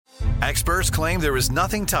Experts claim there is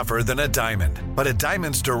nothing tougher than a diamond. But at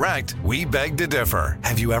Diamonds Direct, we beg to differ.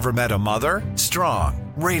 Have you ever met a mother?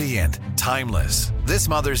 Strong, radiant, timeless. This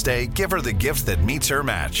Mother's Day, give her the gift that meets her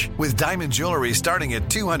match. With diamond jewelry starting at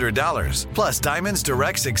 $200. Plus Diamonds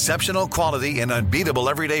Direct's exceptional quality and unbeatable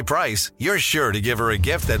everyday price, you're sure to give her a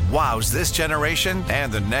gift that wows this generation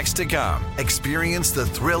and the next to come. Experience the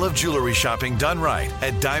thrill of jewelry shopping done right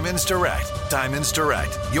at Diamonds Direct. Diamonds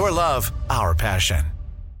Direct. Your love, our passion.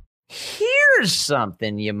 Here's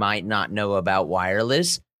something you might not know about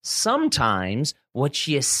wireless. Sometimes what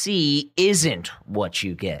you see isn't what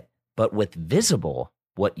you get. But with Visible,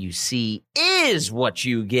 what you see is what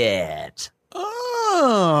you get.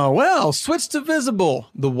 Oh, well, switch to Visible,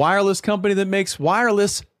 the wireless company that makes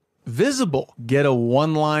wireless visible. Get a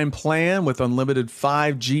one-line plan with unlimited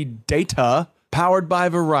 5G data powered by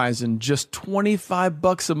Verizon. Just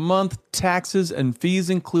 $25 a month, taxes and fees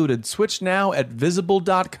included. Switch now at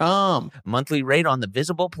Visible.com. Monthly rate on the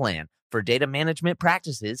Visible plan. For data management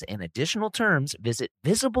practices and additional terms, visit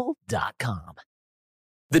Visible.com.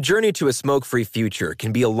 The journey to a smoke-free future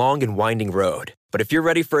can be a long and winding road. But if you're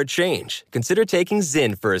ready for a change, consider taking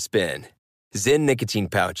Zyn for a spin. Zyn nicotine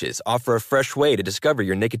pouches offer a fresh way to discover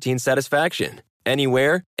your nicotine satisfaction.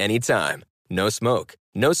 Anywhere, anytime. No smoke,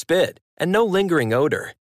 no spit, and no lingering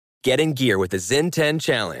odor. Get in gear with the Zyn 10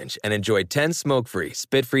 Challenge and enjoy 10 smoke-free,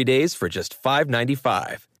 spit-free days for just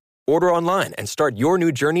 $5.95. Order online and start your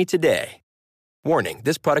new journey today. Warning,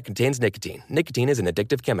 this product contains nicotine. Nicotine is an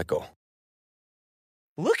addictive chemical.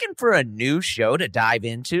 Looking for a new show to dive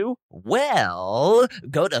into? Well,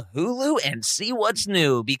 go to Hulu and see what's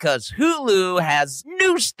new, because Hulu has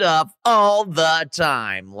new stuff all the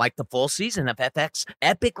time, like the full season of FX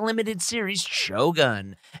epic limited series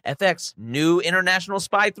Shogun, FX new international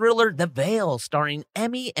spy thriller The Veil, starring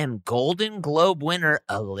Emmy and Golden Globe winner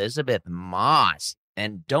Elizabeth Moss.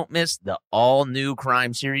 And don't miss the all-new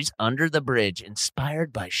crime series Under the Bridge,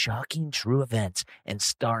 inspired by shocking true events and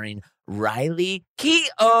starring Riley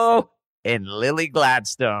Keough and Lily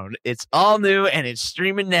Gladstone. It's all new and it's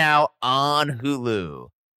streaming now on Hulu.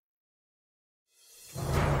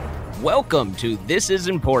 Welcome to This Is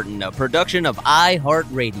Important, a production of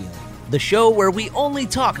iHeartRadio, the show where we only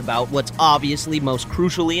talk about what's obviously most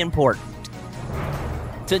crucially important.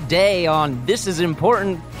 Today on This Is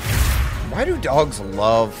Important... Why do dogs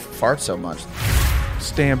love farts so much?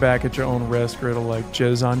 Stand back at your own risk or it'll like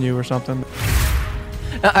jizz on you or something.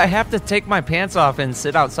 I have to take my pants off and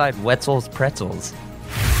sit outside Wetzel's Pretzels.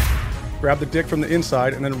 Grab the dick from the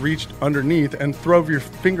inside and then reach underneath and throw your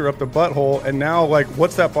finger up the butthole, and now, like,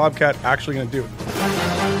 what's that bobcat actually going to do?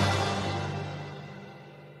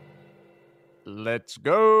 Let's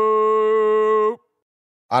go!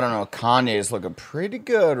 I don't know. Kanye's looking pretty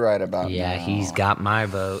good right about now. Yeah, he's got my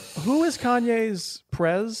vote. Who is Kanye's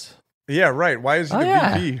prez? Yeah, right. Why is he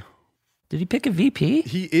the VP? Did he pick a VP?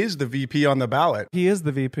 He is the VP on the ballot. He is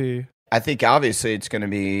the VP. I think obviously it's going to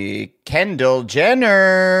be Kendall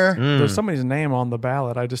Jenner. There's somebody's name on the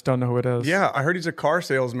ballot. I just don't know who it is. Yeah, I heard he's a car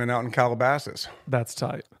salesman out in Calabasas. That's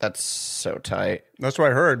tight. That's so tight. That's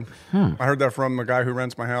what I heard. I heard that from a guy who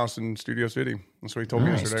rents my house in Studio City. That's what he told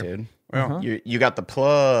me yesterday. Dude. Well, You got the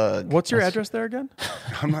plug. What's your address there again?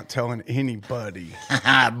 I'm not telling anybody.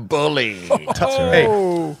 Bully.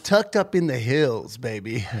 Hey, tucked up in the hills,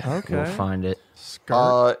 baby. Okay. We'll find it.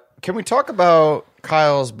 Can we talk about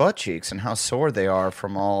Kyle's butt cheeks and how sore they are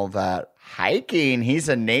from all that hiking? He's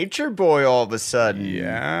a nature boy all of a sudden.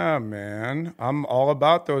 Yeah, man. I'm all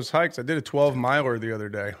about those hikes. I did a 12-miler the other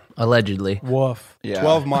day. Allegedly. Woof. Yeah.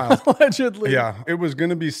 12 miles. Allegedly. Yeah, it was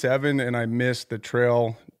going to be 7, and I missed the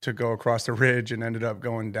trail to go across the ridge and ended up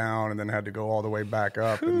going down and then had to go all the way back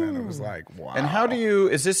up. And then it was like, wow. And how do you,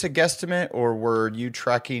 is this a guesstimate or were you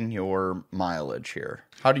tracking your mileage here?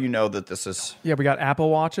 How do you know that this is? Yeah, we got Apple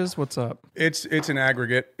Watches. What's up? It's an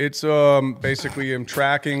aggregate. It's basically I'm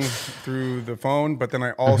tracking through the phone, but then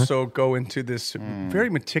I also go into this very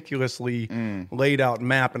meticulously laid out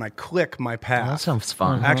map and I click my path. That sounds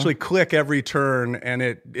fun. I actually click every turn and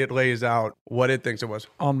it lays out what it thinks it was.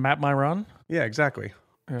 On Map My Run? Yeah, exactly.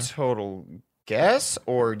 Total guess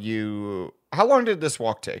or you? How long did this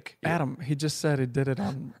walk take? Adam, he just said he did it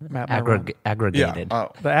on Map My Run. Aggregated.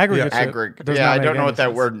 Oh, The aggregate. I don't know what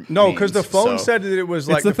that word No, means, because the phone so. said that it was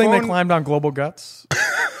like It's the thing phone, they climbed on Global Guts.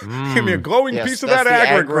 Give me a glowing Yes, piece of that's that the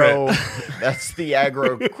aggregate. That's the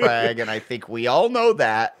aggro crag, and I think we all know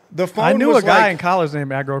that. The phone I knew a was guy in like, college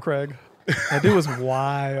named Aggro Craig. That dude was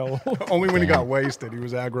wild. only when he got wasted, he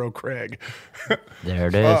was aggro Craig. There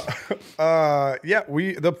it is. Yeah,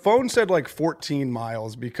 the phone said like 14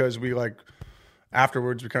 miles because we like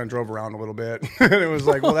afterwards we kind of drove around a little bit. And it was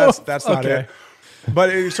like, well, that's not Okay. it.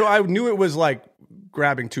 So I knew it was like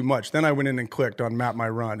grabbing too much. Then I went in and clicked on Map My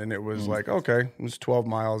Run, and it was like, okay, it was 12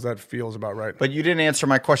 miles. That feels about right. But you didn't answer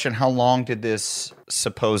my question. How long did this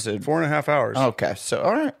supposed 4.5 hours. Okay, so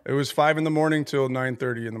all right. It was 5 in the morning till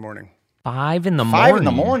 9:30 in the morning. 5 in the morning? 5 in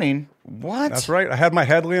the morning? What? That's right. I had my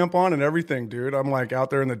headlamp on and everything, dude. I'm like out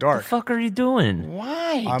there in the What dark. the fuck are you doing?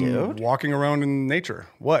 Why, I'm dude? walking around in nature.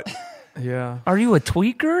 What? Yeah. Are you a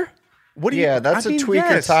tweaker? What do you? Yeah, that's I mean, a tweaker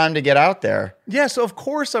yes. time to get out there. Yes, of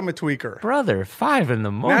course I'm a tweaker. Brother, 5 in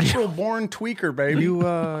the morning. Natural born tweaker, baby.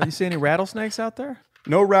 You see any rattlesnakes out there?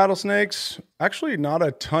 No rattlesnakes. Actually, not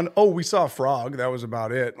a ton. Oh, we saw a frog. That was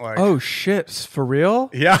about it. Like, Oh shit! For real,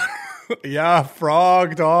 yeah, yeah,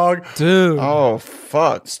 frog, dog, dude? Oh,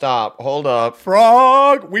 fuck. Stop. Hold up.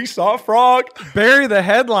 frog. We saw frog. Bury the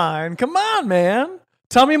headline. Come on, man.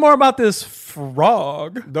 Tell me more about this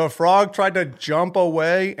frog. The frog tried to jump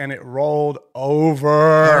away and it rolled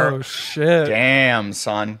over. Oh shit! Damn,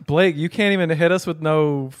 son. Blake, you can't even hit us with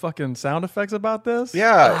no fucking sound effects about this?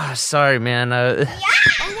 Yeah. Ah, sorry, man.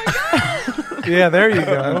 Yeah, there you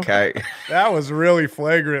go. Okay. That was really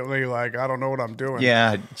flagrantly like, I don't know what I'm doing.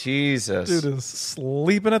 Yeah, Jesus. Dude is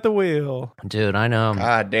sleeping at the wheel. Dude, I know.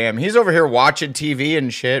 God damn. He's over here watching TV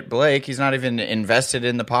and shit. Blake, he's not even invested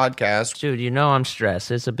in the podcast. Dude, you know I'm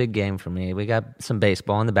stressed. It's a big game for me. We got some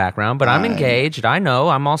baseball in the background, but I'm engaged. I know.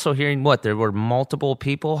 I'm also hearing there were multiple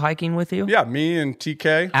people hiking with you? Yeah, me and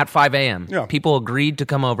TK. At 5 a.m. Yeah. People agreed to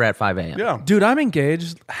come over at 5 a.m. Yeah. Dude, I'm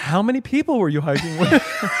engaged. How many people were you hiking with?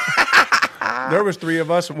 There was 3 of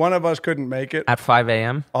us. One of us couldn't make it. At 5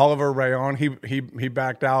 a.m.? Oliver Rayon, he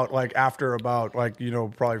backed out like after about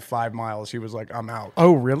probably 5 miles. He was like, I'm out.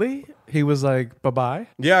 Oh, really? He was like, bye-bye?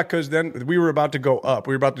 Yeah, because then we were about to go up.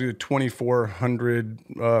 We were about to do a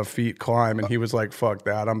 2,400 feet climb, and he was like, fuck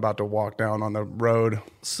that. I'm about to walk down on the road.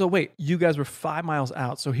 So wait, you guys were 5 miles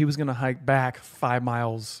out, so he was going to hike back 5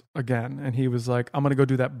 miles again, and he was like, I'm going to go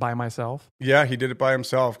do that by myself? Yeah, he did it by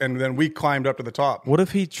himself. And then we climbed up to the top. What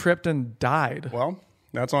if he tripped and died? Well,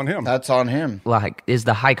 that's on him. That's on him. Like, is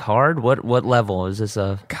the hike hard? What level? Is this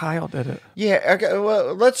a... Kyle did it. Yeah, okay,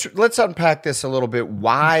 well, let's unpack this a little bit.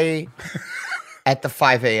 Why at the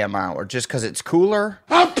 5 a.m. hour? Just because it's cooler?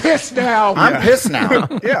 I'm pissed now. I'm pissed now.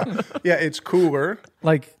 Yeah, it's cooler.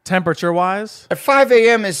 Like, temperature-wise? At 5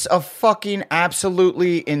 a.m. is a fucking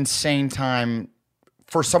absolutely insane time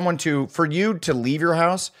for you to leave your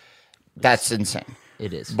house. That's insane.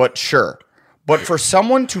 It is. But sure. But for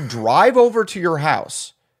someone to drive over to your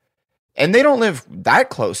house, and they don't live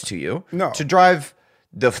that close to you, No. to drive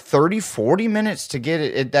the 30, 40 minutes to get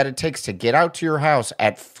it that it takes to get out to your house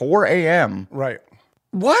at 4 a.m. Right.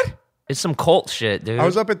 What? It's some cult shit, dude. I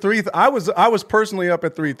was up at 3. I was personally up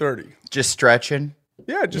at 3:30. Just stretching?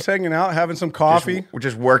 Yeah, just hanging out, having some coffee. We're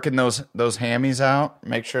just working those hammies out,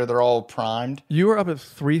 make sure they're all primed. You were up at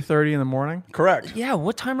 3:30 in the morning? Correct. Yeah,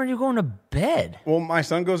 what time are you going to bed? Well, my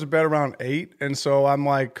son goes to bed around 8, and so I'm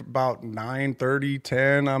like about 9:30,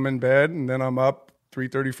 10, I'm in bed, and then I'm up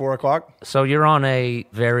 3:30, 4 o'clock. So you're on a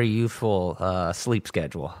very youthful sleep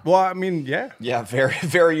schedule. Well, I mean, yeah. Yeah, very,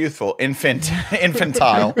 very youthful.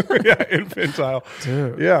 Infantile. Yeah, infantile.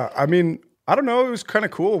 Dude. Yeah, I mean, I don't know. It was kind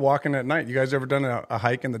of cool walking at night. You guys ever done a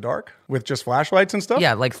hike in the dark with just flashlights and stuff?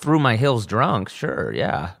 Yeah, like through my hills drunk, sure,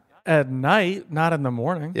 yeah. At night, not in the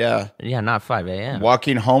morning. Yeah. Yeah, not 5 a.m.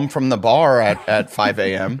 Walking home from the bar at 5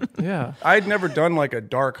 a.m. Yeah. I'd never done like a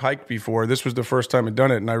dark hike before. This was the first time I'd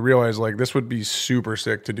done it, and I realized like this would be super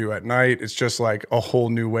sick to do at night. It's just like a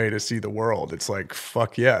whole new way to see the world. It's like,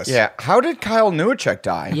 fuck yes. Yeah. How did Kyle Newacek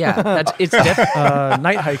die? Yeah, it's definitely...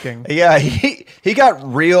 Night hiking. Yeah, he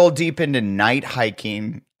got real deep into night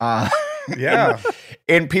hiking Yeah.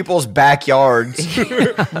 in people's backyards.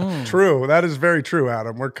 True. That is very true,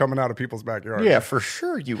 Adam. We're coming out of people's backyards. Yeah, for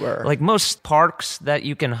sure you were. Like most parks that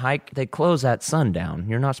you can hike, they close at sundown.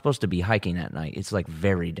 You're not supposed to be hiking at night. It's like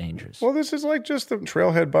very dangerous. Well, this is like just the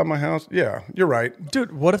trailhead by my house. Yeah, you're right.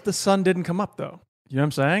 Dude, what if the sun didn't come up, though? You know what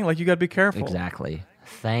I'm saying? Like, you got to be careful. Exactly.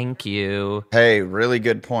 Thank you. Hey, really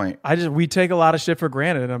good point. We take a lot of shit for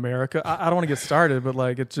granted in America. I don't want to get started, but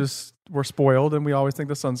like, it's just, we're spoiled and we always think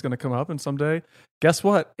the sun's going to come up, and someday, guess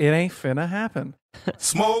what? It ain't finna happen.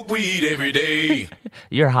 Smoke weed every day.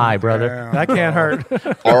 You're high, brother. Yeah. That can't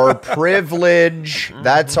hurt. Our privilege.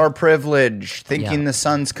 That's our privilege. Thinking Yeah. the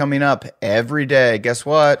sun's coming up every day. Guess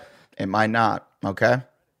what? It might not. Okay?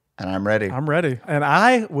 And I'm ready. I'm ready. And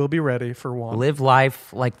I will be ready for one. Live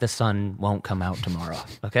life like the sun won't come out tomorrow,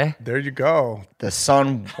 okay? There you go. The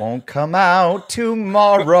sun won't come out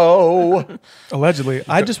tomorrow. Allegedly.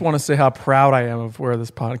 I just want to say how proud I am of where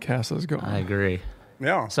this podcast is going. I agree.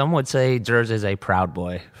 Yeah. Some would say Durs is a proud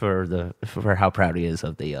boy for how proud he is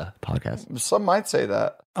of the podcast. Some might say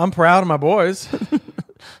that. I'm proud of my boys.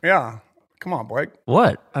 Yeah. Come on, Blake.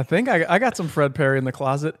 What? I think I got some Fred Perry in the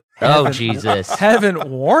closet. Oh, Jesus. Haven't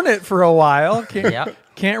worn it for a while. Yeah.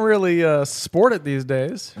 Can't really sport it these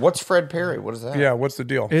days. What's Fred Perry? What is that? Yeah, what's the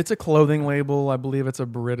deal? It's a clothing label. I believe it's a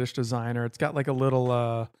British designer. It's got like a little,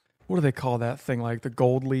 what do they call that thing? Like the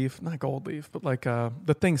gold leaf? Not gold leaf, but like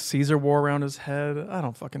the thing Caesar wore around his head. I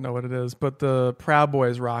don't fucking know what it is, but the Proud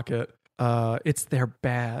Boys rock it. It's their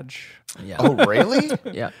badge. Yeah. Oh, really?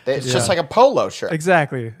 Yeah. It's just like a polo shirt.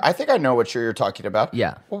 Exactly. I think I know what shirt you're talking about.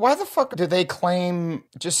 Yeah. Well, why the fuck do they claim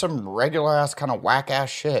just some regular ass kind of whack ass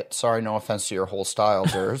shit? Sorry, no offense to your whole style,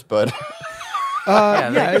 Durs, but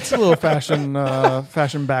Yeah, it's a little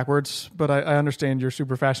fashion backwards, but I understand you're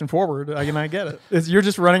super fashion forward. I get it. You're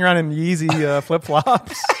just running around in Yeezy flip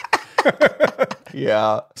flops,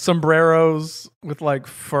 yeah, sombreros with like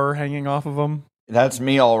fur hanging off of them. that's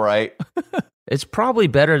me, all right. It's probably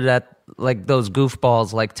better that like those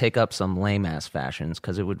goofballs like take up some lame ass fashions,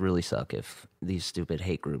 because it would really suck if these stupid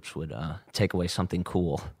hate groups would take away something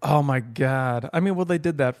cool. Oh my god! I mean, well, they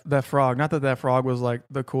did that frog. Not that frog was like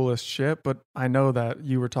the coolest shit, but I know that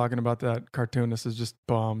you were talking about that cartoonist is just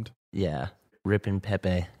bummed. Yeah. Rippin'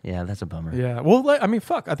 Pepe. Yeah, that's a bummer. Yeah. Well, I mean,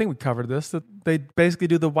 fuck. I think we covered this. That they basically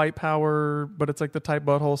do the white power, but it's like the tight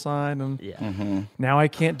butthole sign, and Yeah. now I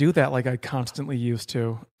can't do that like I constantly used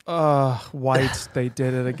to. Whites, they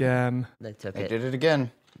did it again. They took They it. did it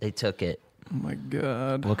again. They took it. Oh my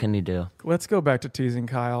god. What can you do? Let's go back to teasing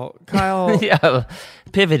Kyle. Kyle, Yeah.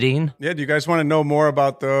 Pivoting. Yeah, do you guys want to know more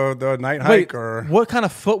about the night hike wait, or what kind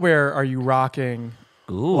of footwear are you rocking?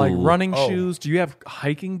 Ooh. Like running Oh. shoes? Do you have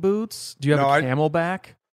hiking boots? Do you have No, a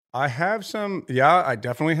Camelback? I have some, yeah, I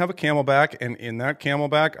definitely have a Camelback, and in that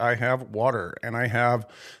Camelback, I have water, and I have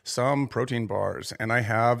some protein bars, and I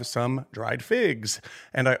have some dried figs,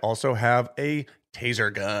 and I also have a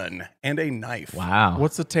taser gun and a knife. Wow.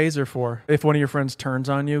 What's the taser for? If one of your friends turns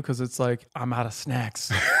on you because it's like, I'm out of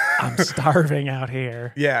snacks. I'm starving out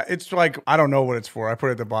here. Yeah, it's like, I don't know what it's for. I put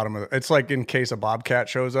it at the bottom of it. It's like in case a bobcat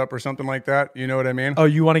shows up or something like that. You know what I mean? Oh,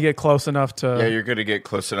 you want to get close enough to... Yeah, you're gonna get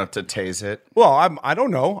close enough to tase it. Well, I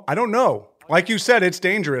don't know. I don't know. Like you said, it's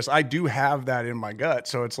dangerous. I do have that in my gut.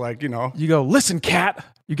 So it's like, you know, You go, listen, cat,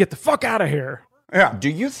 you get the fuck out of here. yeah. Do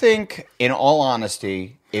you think, in all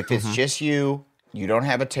honesty, if it's just you don't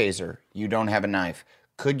have a taser, you don't have a knife,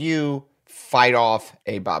 could you fight off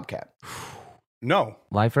a bobcat? No.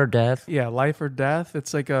 Life or death? Yeah, life or death.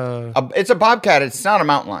 It's like It's a bobcat. It's not a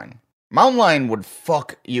mountain lion. Mountain lion would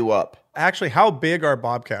fuck you up. Actually, how big are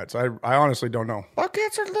bobcats? I honestly don't know.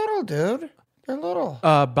 Bobcats are little, dude. They're little.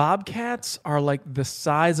 bobcats are like the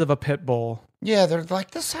size of a pit bull. Yeah, they're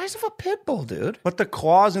like the size of a pit bull, dude. But the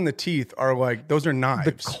claws and the teeth are like, those are The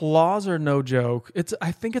knives. claws are no joke.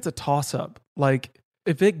 I think it's a toss up. Like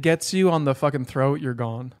if it gets you on the fucking throat, you're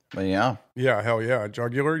gone. But yeah, Yeah, hell yeah.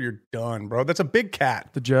 Jugular, you're done, bro. That's a big cat.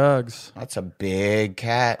 The jugs. that's a big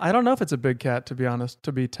cat. I don't know if it's a big cat, to be honest,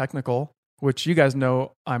 to be technical, which you guys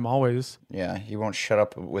know I'm always Yeah, he won't shut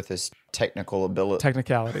up with his technical ability.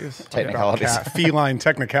 technicalities. Technicalities. Cat, feline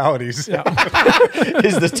technicalities.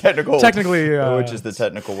 is the technical. Technically, which is the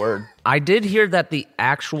technical word. I did hear that the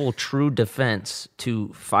actual true defense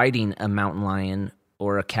to fighting a mountain lion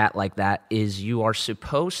or a cat like that is you are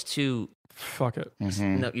supposed to. Fuck it.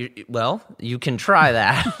 No, well, you can try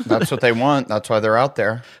that, That's what they want. That's why they're out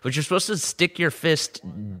there. but you're supposed to stick your fist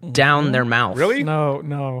down their mouth. Really? No.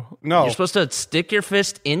 No. You're supposed to stick your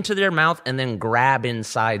fist into their mouth and then grab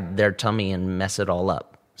inside their tummy and mess it all up.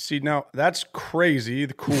 See, now that's crazy.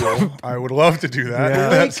 Cool. I would love to do that. Yeah.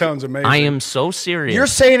 That sounds amazing. I am so serious. You're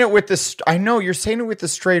saying it with this. I know you're saying it with the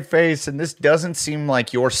straight face, and this doesn't seem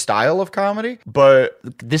like your style of comedy. But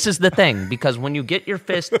This is the thing, because when you get your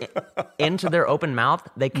fist into their open mouth,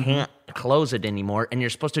 they can't close it anymore, and you're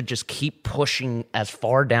supposed to just keep pushing as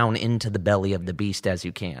far down into the belly of the beast as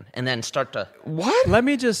you can, and then start to. what? Let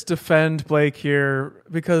me just defend Blake here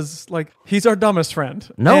because, like, he's our dumbest friend.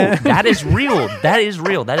 No, And that is real. That is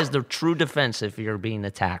real. That is the true defense if you're being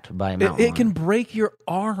attacked by a mountain it can lion. break your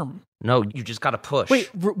arm. No, you just got to push. Wait,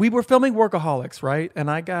 we were filming Workaholics, right? And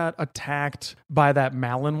I got attacked by that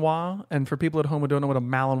Malinois. And for people at home who don't know what a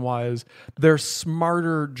Malinois is, they're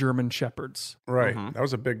smarter German shepherds, right. That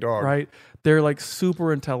was a big dog. right? They're like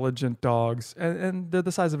super intelligent dogs, and they're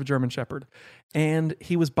the size of a German shepherd. And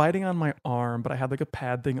he was biting on my arm, but I had like a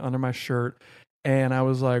pad thing under my shirt. And I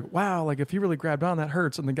was like, wow, like if he really grabbed on, that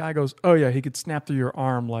hurts. And the guy goes, oh yeah, he could snap through your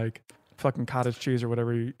arm like fucking cottage cheese or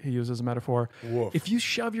whatever he uses as a metaphor. Woof. If you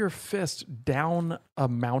shove your fist down a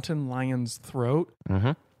mountain lion's throat,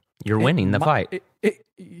 You're winning the fight.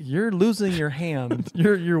 You're losing your hand.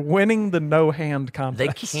 You're winning the no hand They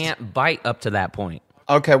contest. can't bite up to that point.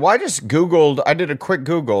 Okay, well, I did a quick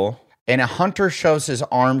Google, and a hunter shoves his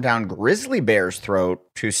arm down grizzly bear's throat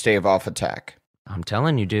to stave off attack. I'm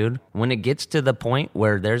telling you, dude, when it gets to the point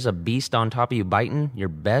where there's a beast on top of you biting, your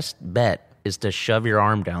best bet is to shove your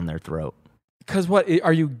arm down their throat. Because what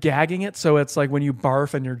are you gagging it? So it's like when you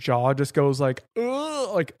barf and your jaw just goes like,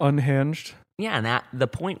 ugh, like unhinged. Yeah, and at the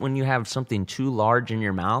point when you have something too large in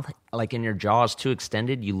your mouth, like in your jaw is too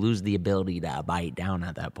extended, you lose the ability to bite down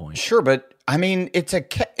at that point. Sure, but I mean,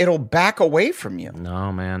 it'll back away from you.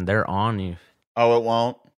 No, man, they're on you. Oh, it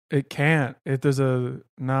won't. It can't.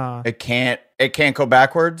 Nah. It can't go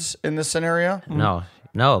backwards in this scenario. No.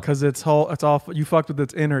 Because it's all you fucked with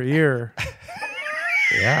its inner ear.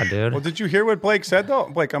 Yeah, dude. Well, did you hear what Blake said, though?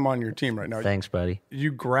 Blake, I'm on your team right now. Thanks, buddy.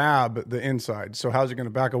 You grab the inside. So how's it going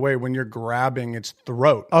to back away when you're grabbing its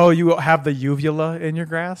throat? Oh, you have the uvula in your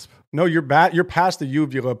grasp? No, you're past the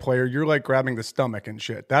uvula player. You're like grabbing the stomach and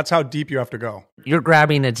shit. That's how deep you have to go. You're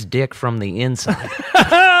grabbing its dick from the inside.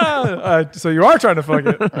 So you are trying to fuck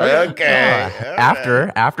it. Okay.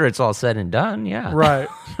 After it's all said and done, yeah. Right.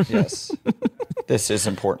 Yes. This is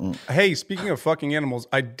important. Hey, speaking of fucking animals,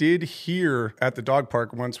 I did hear at the dog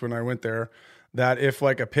park once when I went there that if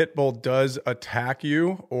like a pit bull does attack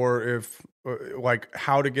you, or if like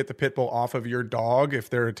how to get the pit bull off of your dog if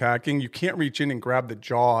they're attacking, you can't reach in and grab the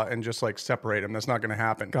jaw and just like separate them. That's not going to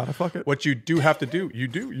happen. Gotta fuck it. What you do have to do,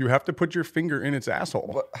 you have to put your finger in its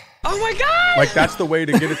asshole. Oh my God! Like that's the way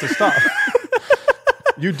to get it to stop.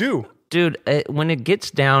 You do. Dude, when it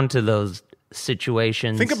gets down to those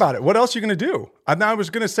situations. Think about it. What else are you going to do? I was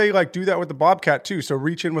going to say, like, do that with the bobcat, too. So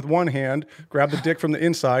reach in with one hand, grab the dick from the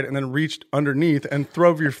inside, and then reach underneath and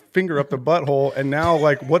throw your finger up the butthole. And now,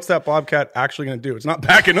 like, what's that bobcat actually going to do? It's not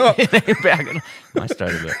backing up. Backing up. I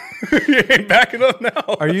started it. You ain't backing up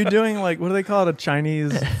now. Are you doing like, what do they call it? A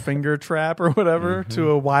Chinese finger trap or whatever to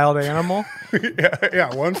a wild animal?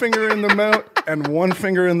 Yeah. One finger in the mouth and one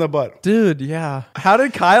finger in the butt. Dude, yeah. How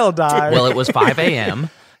did Kyle die? Well, it was 5 a.m.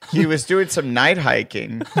 He was doing some night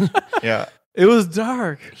hiking. Yeah. It was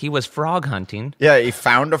dark. He was frog hunting. Yeah, he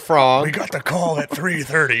found a frog. We got the call at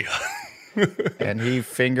 3:30. And he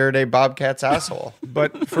fingered a bobcat's asshole.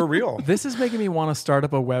 But for real. This is making me want to start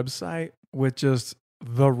up a website with just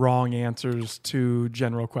the wrong answers to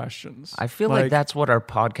general questions. I feel like that's what our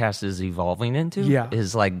podcast is evolving into. Yeah.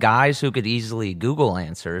 Is like guys who could easily Google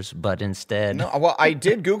answers, but instead. No, well, I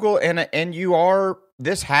did Google, and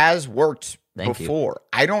this has worked Thank you. before.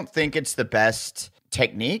 I don't think it's the best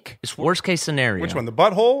technique. It's worst case scenario. Which one? The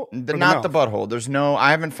butthole? Not the butthole.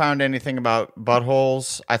 I haven't found anything about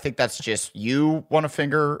buttholes. I think that's just you want to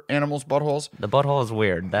finger animals' buttholes. The butthole is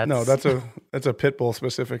weird. That's a pit bull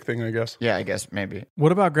specific thing, I guess. Yeah, I guess maybe.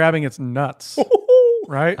 What about grabbing its nuts?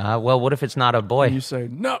 Right? Well, what if it's not a boy? And you say,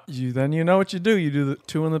 no. Then you know what you do. You do the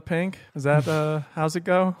two in the pink. Is that, how's it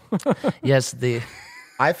go? Yes,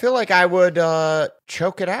 I feel like I would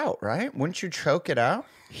choke it out, right? Wouldn't you choke it out?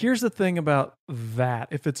 Here's the thing about that.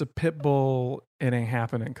 If it's a pit bull, it ain't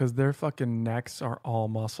happening because their fucking necks are all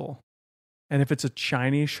muscle. And if it's a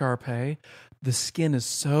Chinese Shar-Pei, the skin is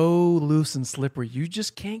so loose and slippery, you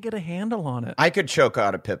just can't get a handle on it. I could choke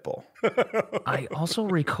out a pit bull. I also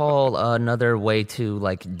recall another way to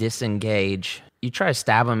like disengage. You try to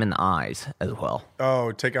stab them in the eyes as well.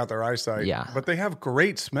 Oh, take out their eyesight. Yeah. But they have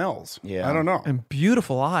great smells. Yeah. I don't know. And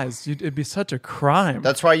beautiful eyes. It'd be such a crime.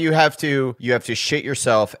 That's why you have to shit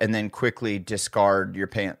yourself and then quickly discard your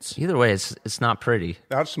pants. Either way, it's not pretty.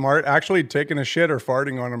 That's smart. Actually, taking a shit or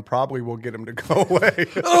farting on them probably will get them to go away.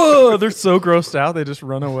 Oh, they're so grossed out, they just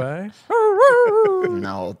run away.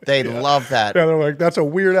 No, they love that. Yeah, they're like, that's a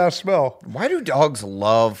weird ass smell. Why do dogs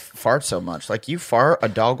love farts so much? Like you fart, a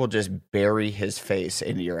dog will just bury his face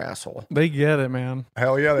into your asshole. They get it, man.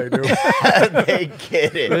 Hell yeah, they do. They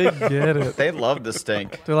get it. They get it. They love the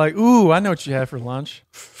stink. They're like, ooh, I know what you had for lunch.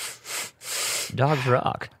 Dogs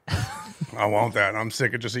rock. I want that. I'm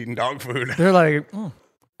sick of just eating dog food. They're like,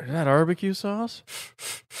 is that barbecue sauce?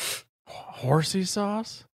 Horsey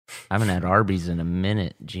sauce? I haven't had Arby's in a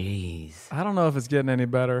minute. Jeez. I don't know if it's getting any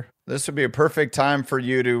better. This would be a perfect time for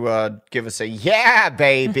you to give us a yeah,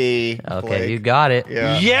 baby. Okay, Blake. you got it.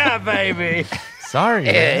 Yeah. baby. Sorry,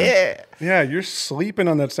 man. Yeah. Yeah, you're sleeping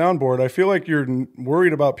on that soundboard. I feel like you're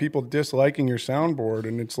worried about people disliking your soundboard,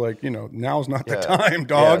 and it's like, now's not the time,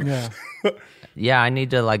 dog. Yeah. Yeah, I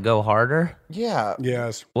need to like go harder. Yeah.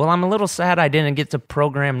 Yes. Well, I'm a little sad I didn't get to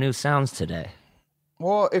program new sounds today.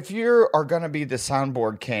 Well, if you are going to be the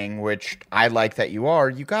soundboard king, which I like that you are,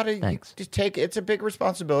 you got to Thanks. take it's a big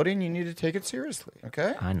responsibility and you need to take it seriously,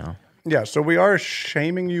 okay? I know. Yeah, so we are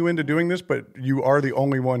shaming you into doing this, but you are the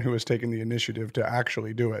only one who has taken the initiative to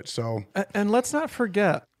actually do it. So And let's not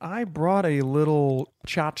forget, I brought a little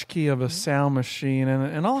tchotchke of a sound machine,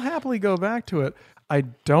 and I'll happily go back to it. I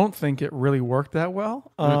don't think it really worked that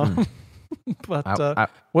well. But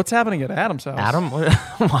what's happening at Adam's house? Adam,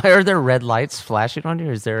 why are there red lights flashing on you?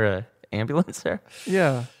 Is there a ambulance there?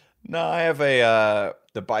 Yeah. No, I have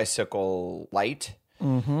the bicycle light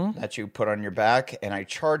that you put on your back, and I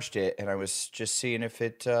charged it, and I was just seeing if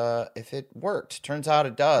it worked. Turns out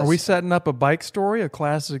it does. Are we setting up a bike story? A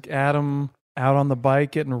classic Adam out on the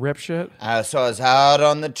bike getting rip shit? So I was out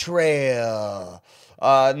on the trail.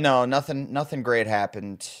 No, nothing great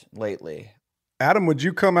happened lately. Adam, would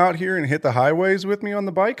you come out here and hit the highways with me on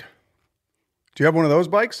the bike? Do you have one of those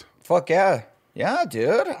bikes? Fuck yeah. Yeah,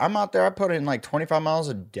 dude. I'm out there. I put in like 25 miles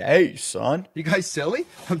a day, son. You guys silly?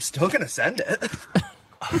 I'm still gonna send it.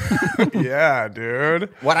 Yeah, dude.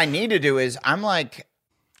 What I need to do is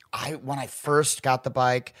when I first got the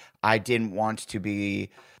bike, I didn't want to be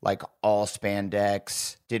like all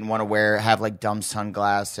spandex, didn't want to have like dumb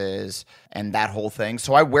sunglasses and that whole thing.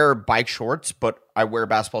 So I wear bike shorts, but I wear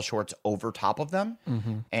basketball shorts over top of them.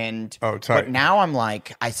 And but now I'm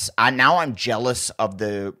like, now I'm jealous of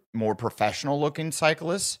the more professional looking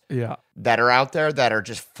cyclists that are out there that are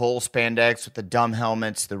just full spandex with the dumb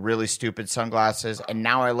helmets, the really stupid sunglasses. And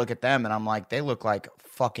now I look at them and I'm like, they look like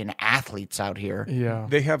fucking athletes out here. Yeah.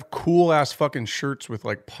 They have cool ass fucking shirts with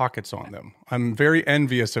like pockets on them. I'm very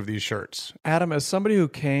envious of these shirts. Adam, as somebody who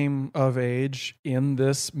came of age in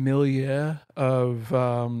this milieu of,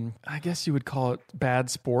 I guess you would call it bad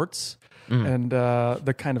sports and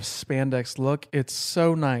the kind of spandex look, it's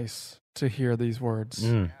so nice to hear these words.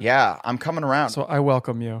 Yeah, I'm coming around. So I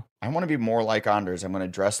welcome you. I want to be more like Anders. I'm going to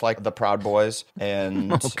dress like the Proud Boys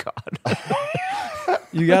and Oh God.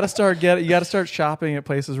 You got to start shopping at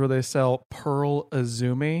places where they sell Pearl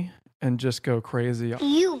Izumi and just go crazy.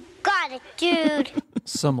 You got it, dude.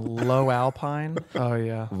 Some Low Alpine. Oh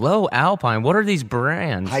yeah. Low Alpine. What are these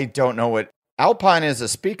brands? I don't know what Alpine is. A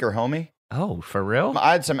speaker, homie. Oh, for real?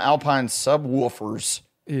 I had some Alpine subwoofers.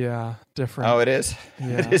 Yeah, different. Oh, it is.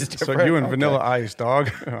 Yeah. It is It's different. like you and Okay. Vanilla Ice, dog.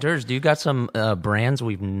 Durs, do you got some brands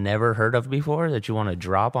we've never heard of before that you want to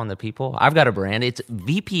drop on the people? I've got a brand. It's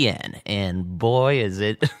VPN, and boy, is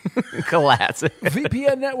it classic.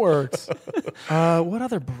 VPN networks. What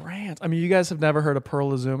other brands? I mean, you guys have never heard of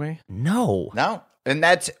Pearl Izumi? No. No, and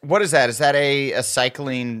what is that? Is that a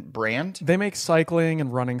cycling brand? They make cycling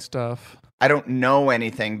and running stuff. I don't know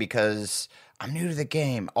anything because I'm new to the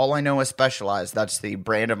game. All I know is Specialized. That's the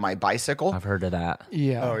brand of my bicycle. I've heard of that.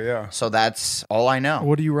 Yeah. Oh, yeah. So that's all I know.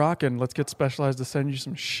 What are you rocking? Let's get Specialized to send you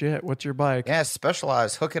some shit. What's your bike? Yeah,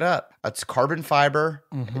 Specialized. Hook it up. It's carbon fiber.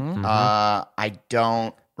 I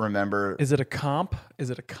don't remember. Is it a comp? Is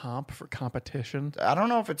it a comp for competition? I don't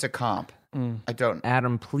know if it's a comp. I don't.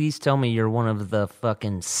 Adam, please tell me you're one of the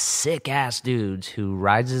fucking sick ass dudes who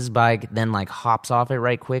rides his bike, then like hops off it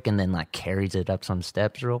right quick, and then like carries it up some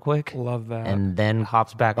steps real quick, Love that. and then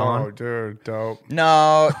hops back Oh, on. dude, dope.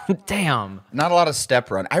 No, Damn. not a lot of step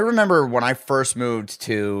run. I remember when I first moved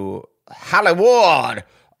to Hollywood,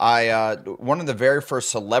 one of the very first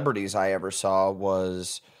celebrities I ever saw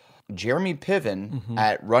was Jeremy Piven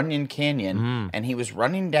at Runyon Canyon, and he was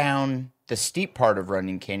running down the steep part of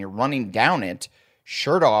Runyon Canyon, running down it,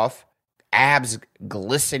 shirt off, abs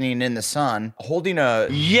glistening in the sun, holding a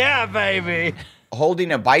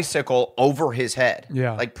bicycle over his head.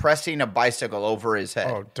 Yeah. Like pressing a bicycle over his head.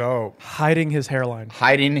 Oh, dope. Hiding his hairline.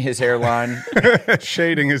 Hiding his hairline.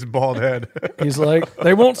 Shading his bald head. He's like,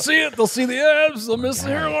 they won't see it. They'll see the abs. They'll miss the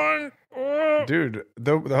hairline. Dude,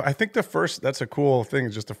 I think that's a cool thing.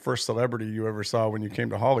 It's just the first celebrity you ever saw when you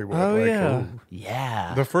came to Hollywood. Oh, yeah.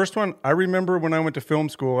 Yeah. The first one, I remember when I went to film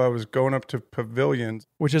school, I was going up to Pavilions.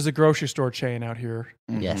 Which is a grocery store chain out here.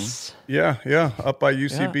 Yes. Yeah, up by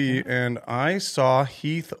UCB. And I saw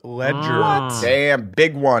Heath Ledger Damn,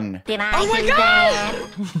 big one. Did I do that?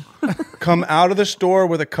 come out of the store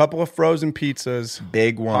with a couple of frozen pizzas,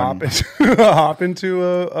 Big one. hop into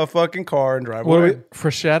a fucking car and drive What are away. we,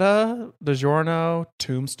 Freshetta, DiGiorno,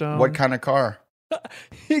 Tombstone. What kind of car?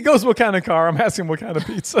 He goes, what kind of car? I'm asking what kind of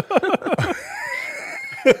pizza.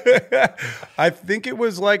 I think it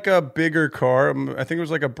was like a bigger car. I think it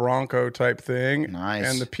was like a Bronco type thing. Nice.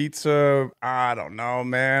 And the pizza, I don't know,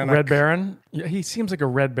 man. Red Baron? Yeah, he seems like a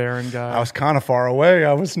Red Baron guy. I was kind of far away.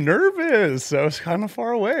 I was nervous. I was kind of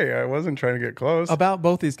far away. I wasn't trying to get close. About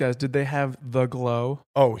both these guys, did they have the glow?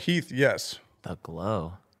 Oh, Heath, yes. The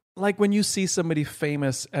glow. Like when you see somebody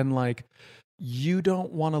famous and like you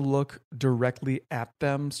don't want to look directly at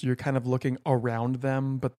them, so you're kind of looking around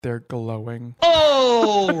them, but they're glowing.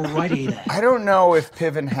 Alrighty then. I don't know if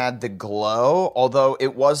Piven had the glow, although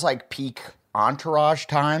it was like peak Entourage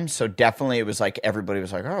time, so definitely it was like everybody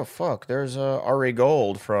was like, oh fuck, there's Ari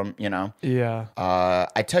Gold from, you know. Yeah.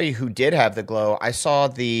 I tell you who did have the glow. I saw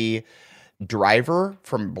the driver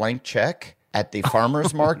from Blank Check at the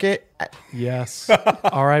farmer's market. Yes.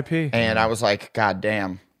 R.I.P. And I was like, God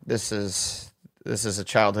damn, this is a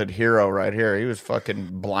childhood hero right here. He was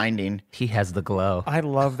fucking blinding. He has the glow. I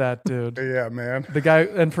love that dude. Yeah, man. The guy,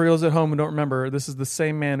 and for those at home who don't remember, this is the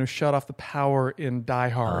same man who shut off the power in Die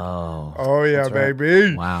Hard. Oh yeah,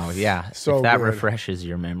 baby. Wow, yeah. So if that good. refreshes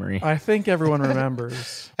your memory. I think everyone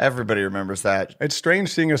remembers. Everybody remembers that. It's strange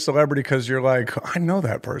seeing a celebrity because you're like, I know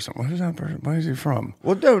that person. What is that person? Where is he from?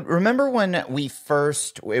 Well, dude, remember when it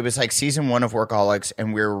was like season 1 of Workaholics,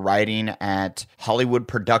 and we were writing at Hollywood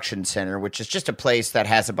Production Center, which is just a place that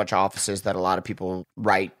has a bunch of offices that a lot of people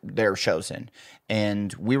write their shows in.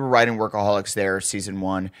 And we were writing Workaholics there, season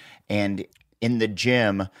 1. And in the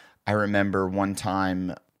gym, I remember one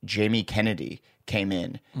time Jamie Kennedy came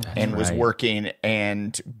in and was working,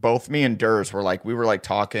 and both me and Durs were like, we were like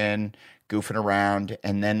talking, goofing around,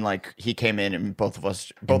 and then like he came in and both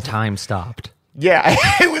Time stopped. Yeah,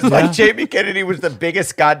 it was like Jamie Kennedy was the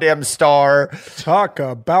biggest goddamn star. Talk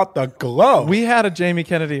about the glow. We had a Jamie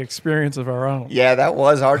Kennedy experience of our own. Yeah, that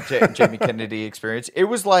was our Jamie Kennedy experience. It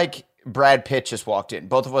was like Brad Pitt just walked in.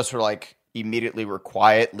 Both of us were like, immediately were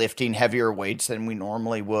quiet, lifting heavier weights than we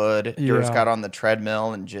normally would. Yeah. Durs got on the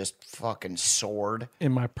treadmill and just fucking soared.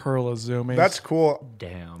 In my Pearl of Zoomies. That's cool.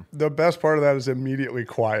 Damn. The best part of that is immediately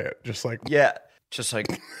quiet. Just like, Yeah, just like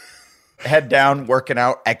head down, working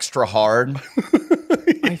out extra hard.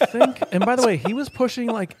 I think, and by the way, he was pushing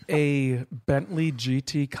like a Bentley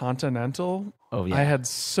GT Continental. Oh, yeah. I had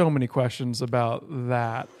so many questions about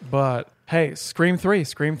that. But hey, Scream 3.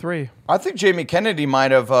 I think Jamie Kennedy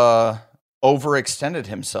might have overextended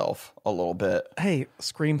himself a little bit. Hey,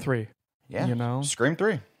 Scream 3. Yeah, You know? Scream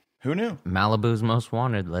 3. Who knew? Malibu's Most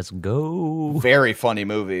Wanted. Let's go. Very funny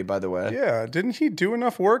movie, by the way. yeah, didn't he do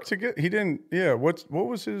enough work to get? He didn't. Yeah, what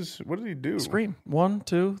did he do? Scream 1,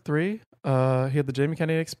 2, 3. He had the Jamie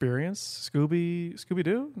Kennedy experience.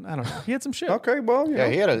 Scooby-Doo? I don't know. He had some shit. Okay, well, Yeah,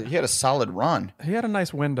 he had a solid run. He had a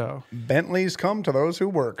nice window. Bentleys come to those who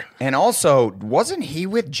work. And also, wasn't he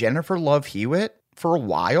with Jennifer Love Hewitt for a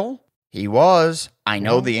while? He was. I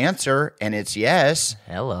know the answer, and it's yes.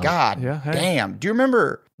 Hello. God Yeah, hey. damn. Do you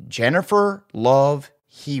remember Jennifer Love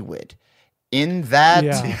Hewitt in that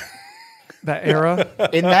Yeah. That era.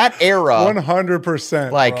 in that era?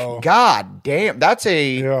 100%. Like, bro. God damn, that's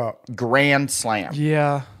a Yeah. grand slam.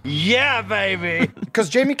 Yeah. Yeah, baby. Because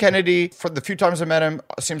Jamie Kennedy, for the few times I met him,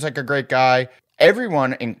 seems like a great guy.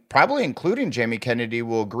 Everyone, probably including Jamie Kennedy,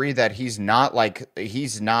 will agree that he's not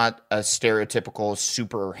a stereotypical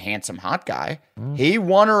super handsome hot guy. He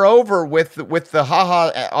won her over with the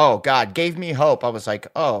haha. Oh God, gave me hope. I was like,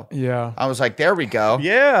 oh Yeah. I was like, there we go.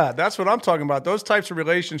 Yeah, that's what I'm talking about. Those types of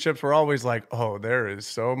relationships were always like, oh, there is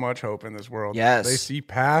so much hope in this world. Yes. They see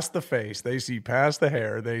past the face. They see past the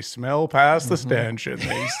hair. They smell past the stench. And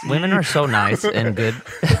they see Women are so nice and good.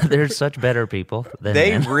 They're such better people than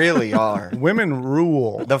They men. really are. women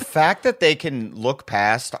rule. The fact that they can look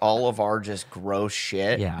past all of our just gross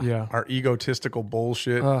shit. Yeah. Yeah. Our egotistical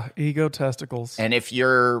bullshit. Ego testicles. And if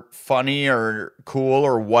you're funny or cool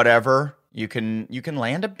or whatever, you can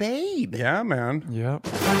land a babe. Yeah, man. Yep.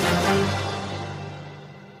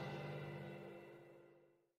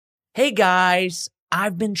 Hey guys,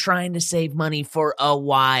 I've been trying to save money for a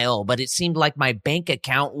while, but it seemed like my bank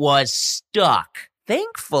account was stuck.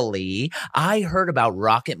 Thankfully, I heard about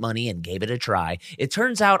Rocket Money and gave it a try. It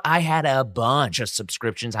turns out I had a bunch of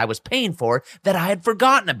subscriptions I was paying for that I had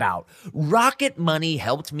forgotten about. Rocket Money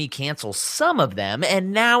helped me cancel some of them,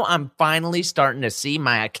 and now I'm finally starting to see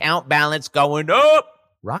my account balance going up.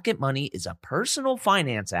 Rocket Money is a personal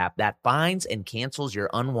finance app that finds and cancels your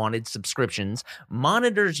unwanted subscriptions,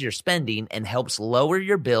 monitors your spending, and helps lower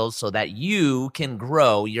your bills so that you can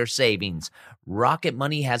grow your savings. Rocket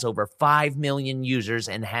Money has over 5 million users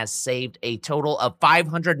and has saved a total of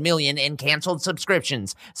 $500 million in canceled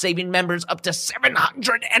subscriptions, saving members up to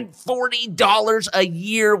 $740 a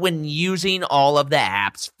year when using all of the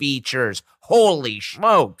app's features. Holy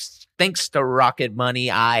smokes! Thanks to Rocket Money,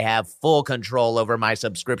 I have full control over my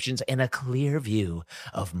subscriptions and a clear view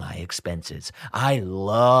of my expenses. I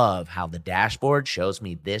love how the dashboard shows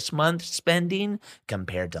me this month's spending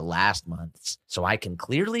compared to last month's, so I can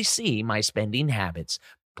clearly see my spending habits.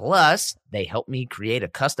 Plus, they help me create a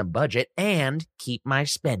custom budget and keep my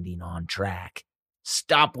spending on track.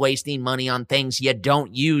 Stop wasting money on things you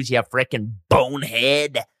don't use, you frickin'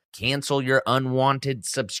 bonehead. Cancel your unwanted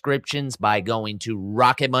subscriptions by going to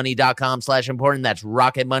rocketmoney.com/important. That's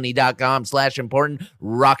rocketmoney.com/important.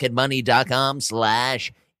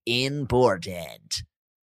 rocketmoney.com/important.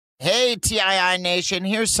 Hey, TII Nation,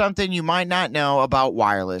 here's something you might not know about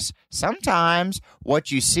wireless. Sometimes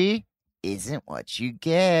what you see isn't what you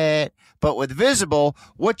get. But with Visible,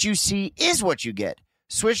 what you see is what you get.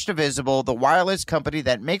 Switch to Visible, the wireless company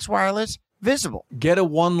that makes wireless visible. Get a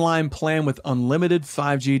one-line plan with unlimited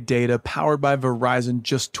 5G data powered by Verizon,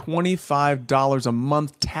 just $25 a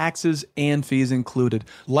month, taxes and fees included.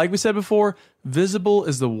 Like we said before, Visible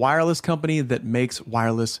is the wireless company that makes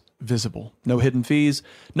wireless visible. No hidden fees.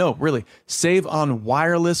 No, really. Save on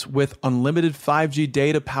wireless with unlimited 5G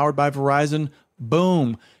data powered by Verizon.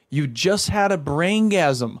 Boom. You just had a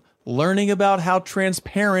braingasm learning about how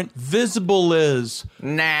transparent Visible is.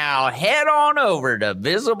 Now head on over to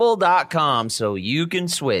Visible.com so you can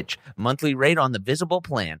switch. Monthly rate on the Visible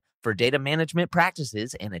plan. For data management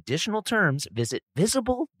practices and additional terms, visit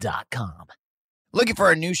Visible.com. Looking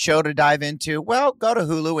for a new show to dive into? Well, go to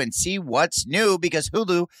Hulu and see what's new, because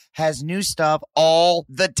Hulu has new stuff all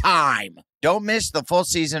the time. Don't miss the full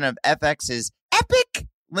season of FX's epic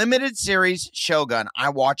limited series Shogun. I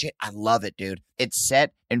watch it. I love it, dude. It's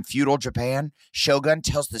set in feudal Japan. Shogun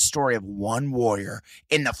tells the story of one warrior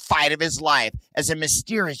in the fight of his life as a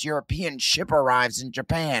mysterious European ship arrives in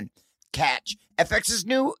Japan. Catch FX's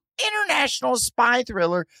new international spy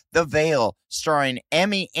thriller, The Veil, starring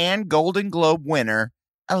Emmy and Golden Globe winner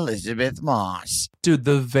Elizabeth Moss. Dude,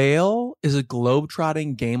 The Veil is a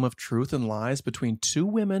globe-trotting game of truth and lies between two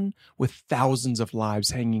women with thousands of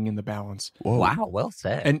lives hanging in the balance. Whoa. Wow, well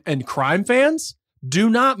said. And crime fans, do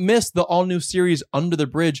not miss the all-new series Under the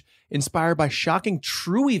Bridge, inspired by shocking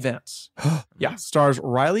true events. Yeah, stars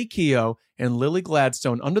Riley Keough and Lily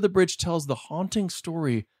Gladstone. Under the Bridge tells the haunting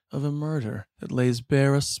story of a murder that lays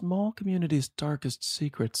bare a small community's darkest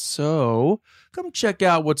secrets. So, come check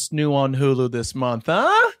out what's new on Hulu this month,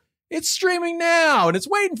 huh? It's streaming now, and it's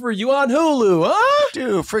waiting for you on Hulu, huh?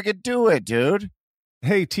 Dude, freaking do it, dude.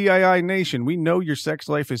 Hey, TII Nation, we know your sex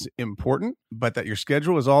life is important, but that your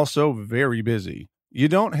schedule is also very busy. You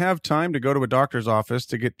don't have time to go to a doctor's office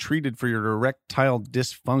to get treated for your erectile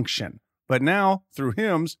dysfunction. But now, through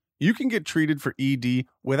HIMS, you can get treated for ED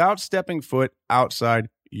without stepping foot outside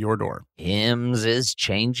your door. HIMS is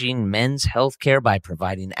changing men's healthcare by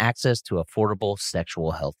providing access to affordable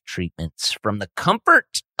sexual health treatments from the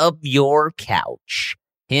comfort of your couch.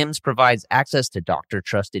 HIMS provides access to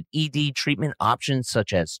doctor-trusted ED treatment options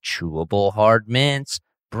such as chewable hard mints,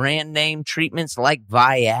 brand name treatments like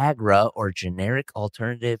Viagra, or generic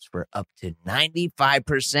alternatives for up to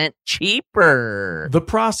 95% cheaper. The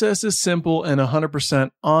process is simple and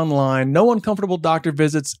 100% online. No uncomfortable doctor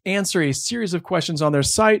visits. Answer a series of questions on their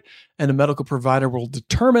site, and a medical provider will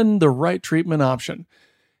determine the right treatment option.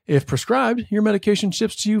 If prescribed, your medication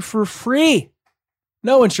ships to you for free.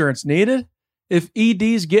 No insurance needed. If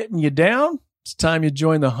ED's getting you down, it's time you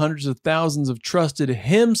join the hundreds of thousands of trusted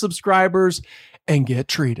HIMS subscribers and get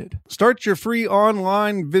treated. Start your free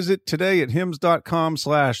online visit today at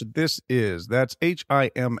hims.com/thisis. That's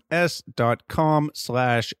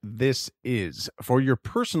HIMS.com/thisis for your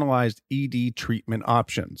personalized ED treatment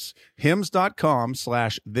options.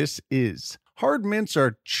 hims.com/thisis. Hard mints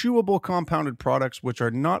are chewable compounded products which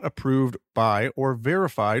are not approved by or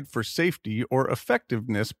verified for safety or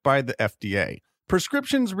effectiveness by the FDA.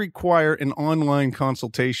 Prescriptions require an online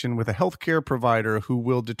consultation with a healthcare provider who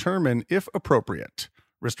will determine if appropriate.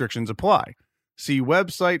 Restrictions apply. See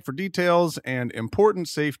website for details and important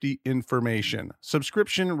safety information.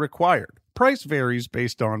 Subscription required. Price varies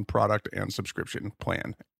based on product and subscription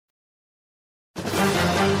plan.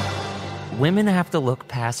 Women have to look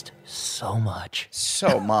past so much.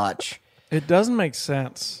 So much. It doesn't make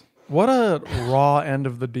sense. What a raw end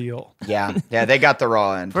of the deal. Yeah, they got the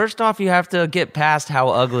raw end. First off, you have to get past how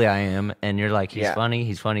ugly I am, and you're like, he's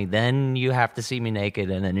funny. Then you have to see me naked,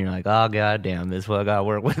 and then you're like, oh, god damn, this is what I got to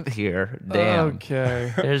work with here. Damn.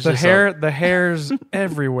 Okay. The hair's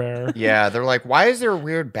everywhere. Yeah, they're like, why is there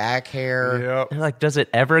weird back hair? Yep. They're like, does it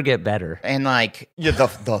ever get better? And like, the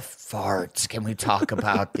farts. Can we talk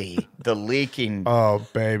about the leaking? Oh,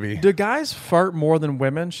 baby. Do guys fart more than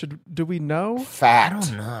women? Do we know?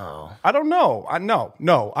 Fact. I don't know.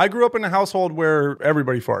 No. I grew up in a household where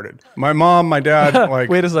everybody farted. My mom, my dad, like...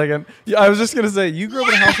 Wait a second. Yeah, I was just going to say, you grew up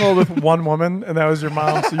in a household with one woman, and that was your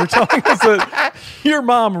mom. So you're telling us that your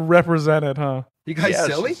mom represented, huh? You guys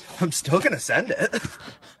silly? I'm still going to send it.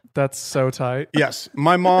 That's so tight. Yes,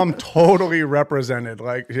 my mom totally represented.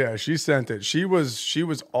 Like, yeah, she sent it. She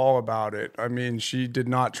was all about it. I mean, she did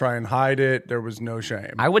not try and hide it. There was no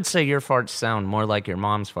shame. I would say your farts sound more like your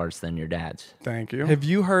mom's farts than your dad's. Thank you. Have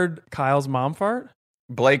you heard Kyle's mom fart?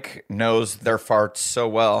 Blake knows their farts so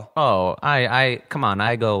well. Oh, I come on.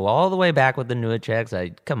 I go all the way back with the new checks.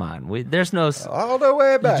 Come on. There's no. All the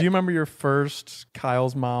way back. Do you remember your first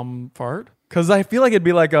Kyle's mom fart? Because I feel like it'd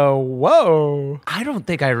be like a whoa. I don't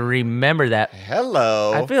think I remember that.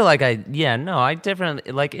 Hello. I feel like I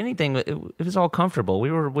definitely, like anything, it was all comfortable.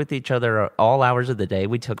 We were with each other all hours of the day.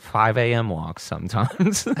 We took 5 a.m. walks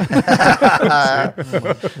sometimes.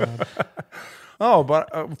 Oh,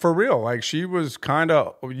 but for real, like she was kind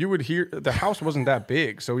of, you would hear, the house wasn't that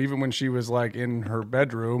big. So even when she was like in her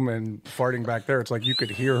bedroom and farting back there, it's like you could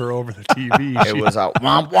hear her over the TV. It was a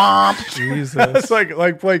womp womp. Jesus. It's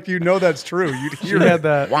like, you know, that's true. You'd hear You it. had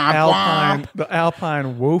that Womp, the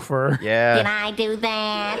Alpine woofer. Did Yeah. I do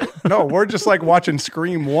that? No, we're just like watching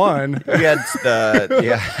Scream 1. We had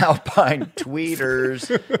the Alpine tweeters.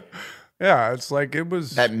 Yeah, it's like it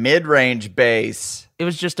was, That mid-range bass. It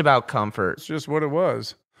was just about comfort. it's just what it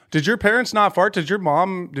was. Did your parents not fart? Did your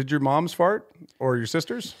moms fart or your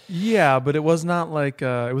sisters? Yeah, but it was not like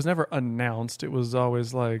it was never announced. It was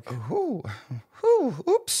always like Ooh,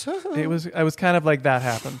 oops. it was kind of like that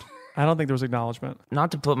happened. I don't think there was acknowledgement.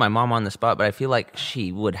 Not to put my mom on the spot, but I feel like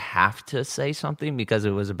she would have to say something because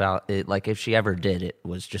it was about it. Like if she ever did, it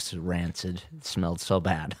was just rancid. It smelled so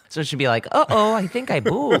bad. So she'd be like, "Uh-oh, I think I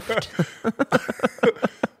boofed."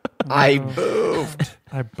 I boofed.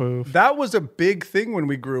 I boofed. That was a big thing when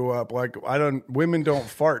we grew up. Like women don't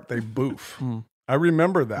fart, they boof. I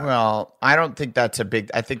remember that. Well, I don't think that's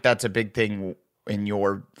I think that's a big thing in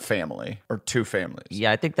your family or two families.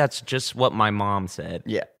 Yeah, I think that's just what my mom said.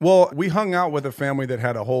 Yeah. Well, we hung out with a family that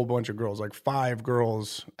had a whole bunch of girls, like 5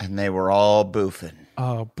 girls. And they were all boofing.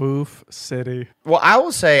 Oh, boof city. Well, I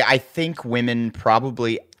will say I think women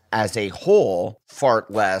probably as a whole fart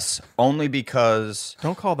less only because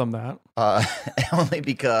Don't call them that. only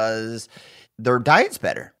because their diet's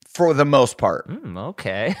better for the most part.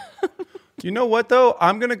 Okay. You know what, though?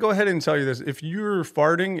 I'm going to go ahead and tell you this. If you're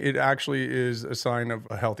farting, it actually is a sign of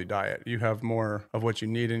a healthy diet. You have more of what you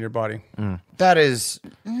need in your body. That is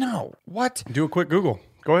no. What? Do a quick Google.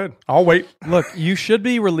 Go ahead. I'll wait. Look, you should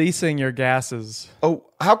be releasing your gases. Oh,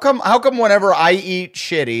 how come whenever I eat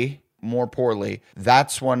shitty more poorly,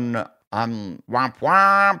 that's when I'm womp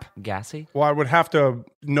womp. Gassy? Well, I would have to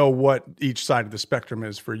know what each side of the spectrum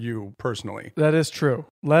is for you personally. That is true.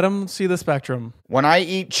 Let them see the spectrum. When I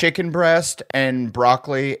eat chicken breast and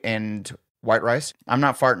broccoli and white rice, I'm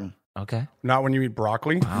not farting. Okay. Not when you eat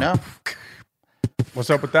broccoli. No. What's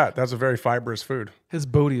up with that? That's a very fibrous food. His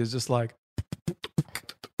booty is just like,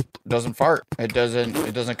 Doesn't fart. It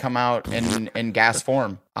doesn't come out in gas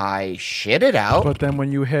form. I shit it out. but then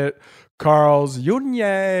when you hit Carl's Jr.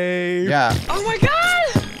 Yeah. Oh my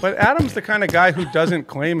god! But Adam's the kind of guy who doesn't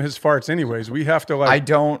claim his farts anyways. We have to I like...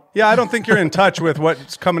 don't. Yeah, I don't think you're in touch with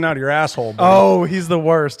what's coming out of your asshole. buddy. Oh, he's the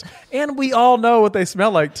worst. And we all know what they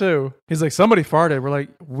smell like, too. He's like, somebody farted. We're like,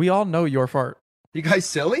 we all know your fart. You guys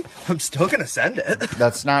silly? I'm still gonna send it.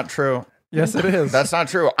 That's not true. Yes, it is. That's not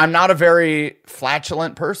true. I'm not a very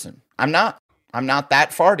flatulent person. I'm not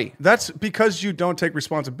that farty. That's because you don't take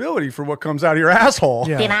responsibility for what comes out of your asshole.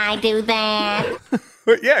 Yeah. Did I do that?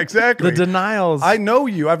 Yeah, exactly. The denials. I know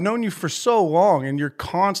you. I've known you for so long, and you're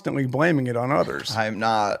constantly blaming it on others. I'm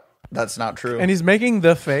not. That's not true. and he's making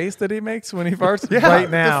the face that he makes when he farts Yeah, right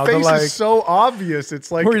now. the face like, is so obvious.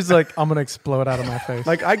 It's like where he's like, I'm going to explode out of my face.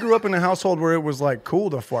 Like I grew up in a household where it was like cool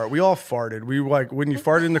to fart. We all farted. We like when you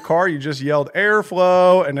farted in the car, you just yelled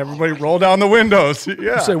airflow, and everybody rolled down the windows.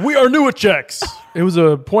 Yeah, say, we are Newachex. It was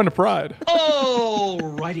a point of pride.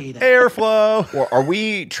 Alrighty then. airflow. Or are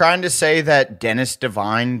we trying to say that Dennis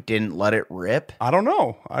Devine didn't let it rip? I don't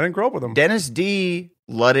know. I didn't grow up with him. Dennis D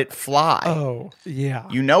let it fly. Oh, yeah.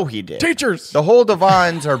 You know he did. Teachers. The whole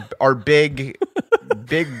Devines are big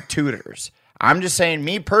tutors. I'm just saying,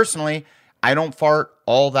 me personally, I don't fart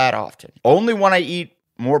all that often. Only when I eat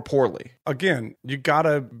more poorly. Again, you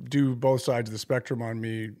gotta do both sides of the spectrum on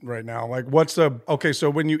me right now. Like, okay?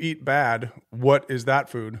 So when you eat bad, what is that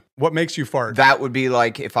food? What makes you fart? That would be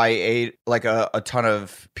like if I ate like a ton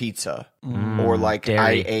of pizza, or like dairy.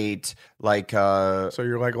 I ate like so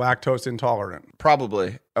you're like lactose intolerant.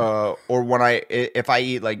 probably or when if I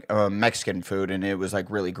eat like Mexican food and it was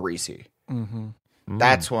like really greasy.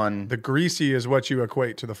 That's one. The greasy is what you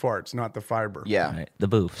equate to the farts, not the fiber. Yeah, Right. The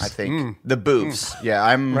boofs. I think the boofs. Yeah,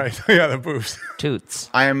 I'm Right. Yeah, the boofs. Toots.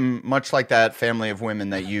 I am much like that family of women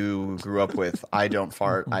that you grew up with. I don't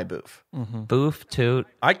fart, I boof. Boof, toot.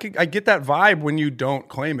 I get that vibe when you don't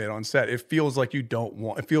claim it on set. It feels like you don't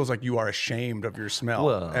want. It feels like you are ashamed of your smell.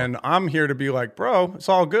 Whoa. And I'm here to be like, bro, it's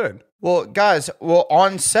all good. Well, guys,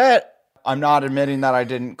 on set, I'm not admitting that I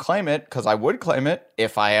didn't claim it because I would claim it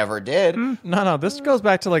if I ever did. No, this goes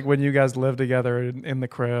back to like when you guys lived together in the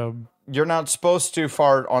crib. You're not supposed to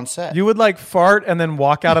fart on set. You would like fart and then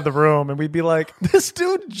walk out of the room, and we'd be like, "This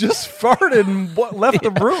dude just farted and left the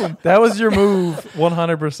room." That was your move,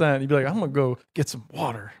 100%. You'd be like, "I'm gonna go get some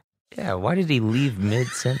water." Yeah, why did he leave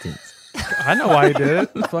mid-sentence? I know why he did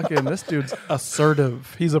it. Fucking this dude's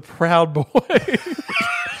assertive. He's a proud boy.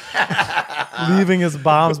 Leaving his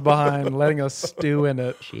bombs behind, letting us stew in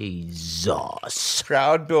it. Jesus.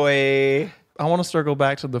 Proud boy. I want to circle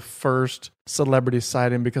back to the first celebrity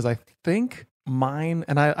sighting because I think mine,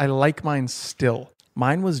 and I like mine still.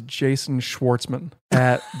 Mine was Jason Schwartzman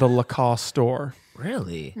at the Lacoste store.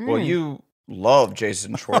 Really? Well, you love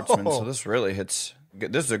Jason Schwartzman, so this really hits.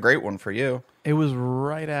 This is a great one for you. It was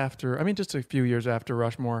right after, just a few years after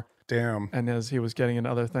Rushmore. Damn. And as he was getting into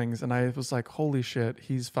other things, and I was like, holy shit,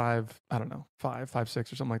 he's 5'6"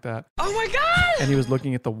 or something like that. Oh my God! And he was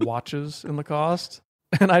looking at the watches in Lacoste.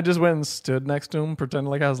 And I just went and stood next to him, pretending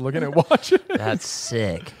like I was looking at watches. That's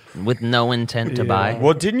sick. With no intent to Yeah. buy?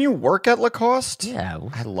 Well, didn't you work at Lacoste? Yeah.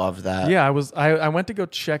 I love that. Yeah, I went to go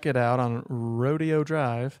check it out on Rodeo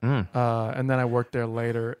Drive, and then I worked there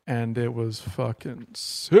later, and it was fucking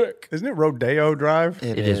sick. Isn't it Rodeo Drive?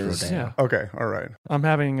 It is is. Rodeo. Yeah, Okay. All right. I'm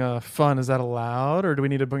having fun. Is that allowed, or do we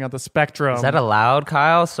need to bring out the spectrum? Is that allowed,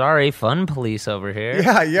 Kyle? Sorry, fun police over here.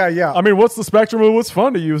 Yeah. I mean, what's the spectrum of what's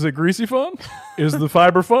fun to you? Is it greasy fun? Is the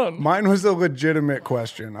fiber fun? Mine was a legitimate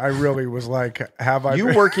question. I really was like, have I You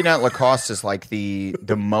been- working at Lacoste is like the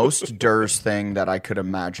most Durs thing that I could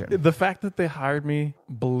imagine. The fact that they hired me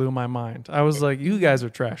blew my mind. I was like, you guys are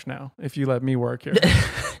trash now if you let me work here.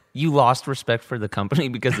 You lost respect for the company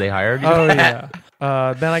because they hired you? Oh, yeah.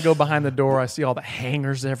 Then I go behind the door. I see all the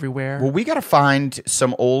hangers everywhere. Well, we got to find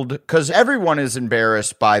some old, because everyone is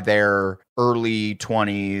embarrassed by their early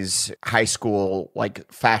 20s high school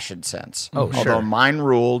like fashion sense. Oh, Although sure. mine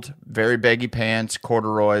ruled very baggy pants,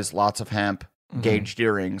 corduroys, lots of hemp, gauged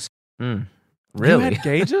earrings. You Really? had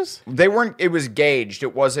gauges? They weren't, it was gauged.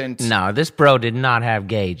 It wasn't, No, this bro did not have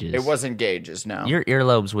gauges. it wasn't gauges, no. Your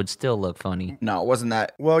earlobes would still look funny. No, it wasn't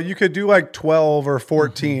that. Well, you could do like 12 or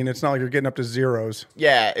 14. It's not like you're getting up to zeros.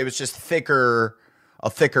 Yeah, it was just a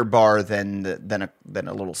thicker bar than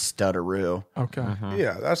a little stutteroo. Okay.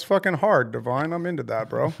 Yeah, that's fucking hard, Divine. I'm into that,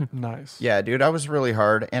 bro. Nice. Yeah, dude, I was really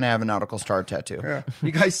hard, and I have a nautical star tattoo. Yeah.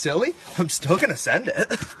 You guys silly? I'm still gonna send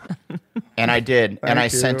it. And I did, and I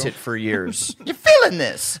Thank sent you. it for years. You feeling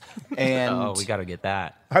this? And Oh, we got to get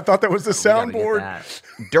that. I thought that was the We gotta get soundboard. that.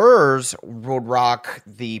 Durs would rock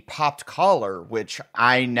the popped collar, which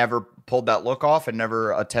I never pulled that look off and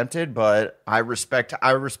never attempted, but I respect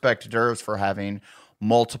Durs for having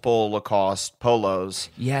multiple Lacoste polos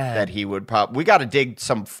Yeah. that he would pop. We got to dig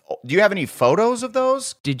some. Do you have any photos of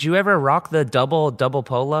those? Did you ever rock the double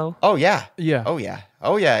polo? Oh, yeah. Yeah. Oh, yeah.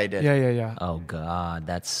 Oh, yeah, I did. Yeah. Oh, God.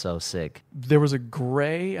 That's so sick. There was a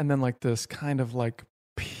gray and then like this kind of like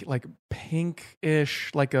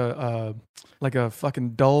pinkish, like a fucking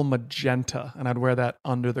dull magenta, and I'd wear that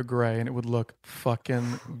under the gray, and it would look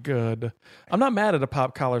fucking good. I'm not mad at a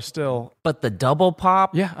pop collar still. But the double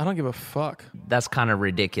pop, Yeah, I don't give a fuck. that's kind of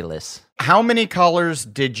ridiculous. How many collars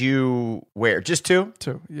did you wear? Just two?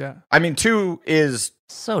 Two, yeah. I mean, two is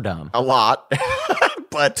So dumb. a lot,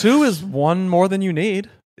 but Two is one more than you need.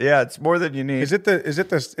 yeah, it's more than you need. It's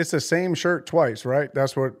the same shirt twice, right?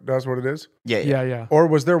 That's what it is. Yeah. Or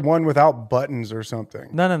was there one without buttons or something?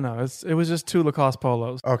 No. It was just two Lacoste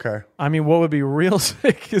polos. Okay. I mean, what would be real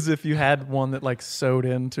sick is if you had one that like sewed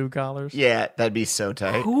in two collars. Yeah, that'd be so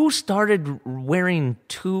tight. Who started wearing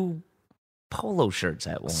two polo shirts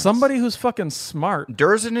at once? Somebody who's fucking smart.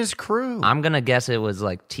 Durs and his crew. I'm going to guess it was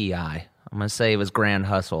like T.I. I'm going to say it was Grand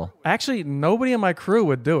Hustle. Actually, nobody in my crew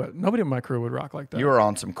would do it. Nobody in my crew would rock like that. You were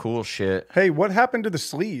on some cool shit. Hey, what happened to the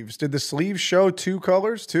sleeves? Did the sleeves show two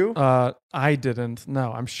colors too? I didn't.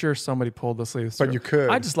 No, I'm sure somebody pulled the sleeves. But through. you could.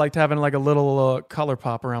 I just liked having like a little color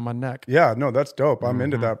pop around my neck. Yeah, no, that's dope. I'm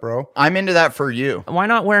into that, bro. I'm into that for you. Why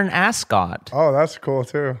not wear an ascot? Oh, that's cool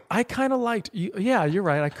too. I kind of liked. Yeah, you're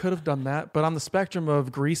right. I could have done that, but on the spectrum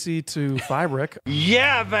of greasy to fabric,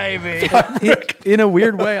 Yeah, baby. in a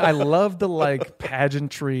weird way, I love the like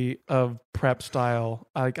pageantry of prep style.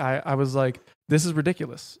 Like I was like, this is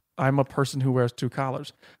ridiculous. I'm a person who wears 2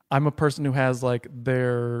 collars. I'm a person who has like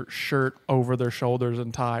their shirt over their shoulders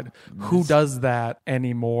and tied. Who does that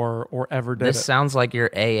anymore or ever did This it? sounds like your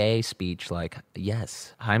AA speech. Like,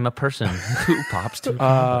 yes, I'm a person who pops 2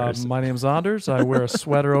 collars. My name's Anders. I wear a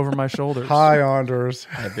sweater over my shoulders. Hi, Anders.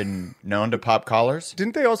 I've been known to pop collars.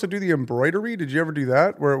 Didn't they also do the embroidery? Did you ever do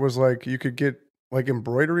that? Where it was like you could get like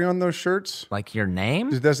embroidery on those shirts? Like your name?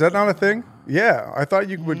 Is that not a thing? Yeah, I thought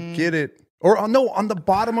you would get it. Or no, on the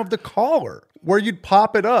bottom of the collar where you'd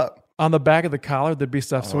pop it up. On the back of the collar, there'd be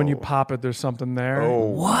stuff. So when you pop it, there's something there. Oh,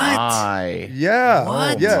 What? my. Yeah.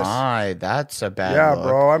 Oh, Yes. my. That's a bad Yeah, look.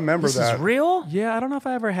 bro. I remember This that. is real? Yeah, I don't know if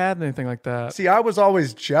I ever had anything like that. See, I was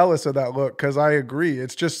always jealous of that look because I agree.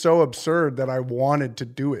 It's just so absurd that I wanted to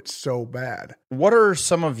do it so bad. What are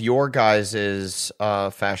some of your guys'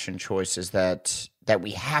 fashion choices that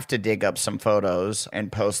we have to dig up some photos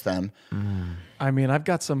and post them? I mean, I've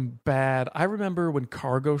got some bad. I remember when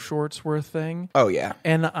cargo shorts were a thing. Oh, yeah.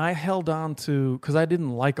 And I held on to, because I didn't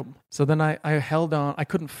like them. So then I held on. I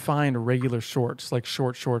couldn't find regular shorts, like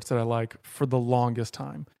short shorts that I like for the longest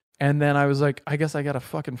time. And then I was like, I guess I got to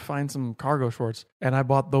fucking find some cargo shorts. And I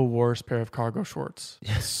bought the worst pair of cargo shorts.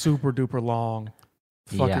 Super duper long.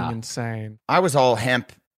 Fucking Yeah. insane. I was all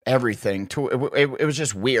hemp everything. It was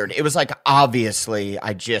just weird. It was like, obviously,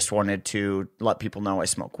 I just wanted to let people know I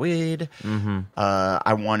smoke weed.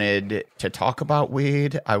 I wanted to talk about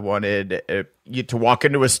weed. I wanted you to walk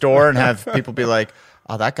into a store and have people be like,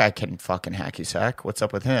 oh, that guy can fucking hacky sack. What's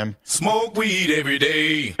up with him? Smoke weed every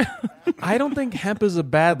day. I don't think hemp is a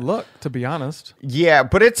bad look, to be honest. Yeah,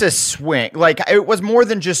 but it's a swing. Like, it was more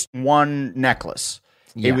than just one necklace.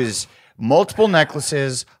 It was multiple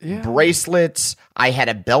necklaces, bracelets. I had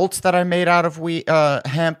a belt that I made out of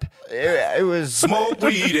hemp. It was Smoke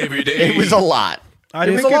weed every day. It was a lot. I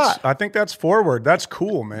It was think a it's- lot. I think that's forward. That's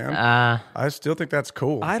cool, man. I still think that's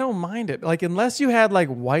cool. I don't mind it. Like, unless you had like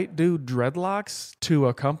white dude dreadlocks to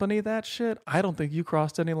accompany that shit, I don't think you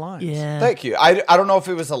crossed any lines. Yeah. Thank you. I don't know if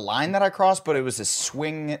it was a line that I crossed, but it was a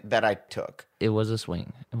swing that I took. It was a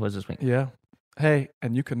swing. It was a swing. Yeah. Hey,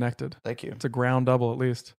 and you connected. Thank you. It's a ground double at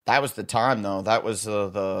least. That was the time, though. That was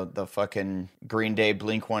the fucking Green Day,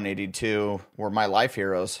 Blink 182 were my life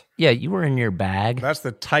heroes. Yeah, you were in your bag. That's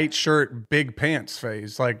the tight shirt, big pants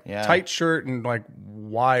phase. Like Yeah. tight shirt and like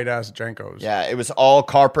wide ass Jankos. Yeah, it was all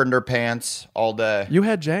carpenter pants all day. You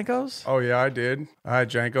had Jankos? Oh yeah, I did. I had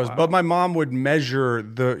Jankos, but my mom would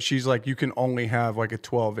measure she's like, you can only have like a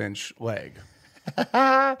 12-inch leg.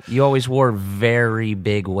 You always wore very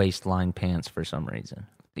big waistline pants for some reason.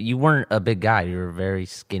 You weren't a big guy. You were very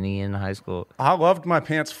skinny in high school. I loved my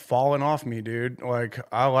pants falling off me, dude. Like,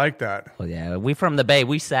 I like that. Well, yeah, we from the Bay.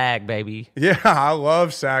 We sag, baby. Yeah, I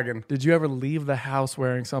love sagging. Did you ever leave the house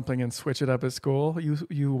wearing something and switch it up at school?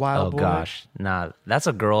 You wild Oh, boy. gosh. Nah, that's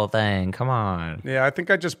a girl thing. Come on. Yeah, I think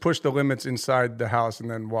I just pushed the limits inside the house and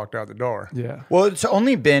then walked out the door. Yeah. Well, it's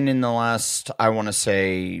only been in the last, I want to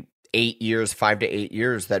say, 8 years, 5 to 8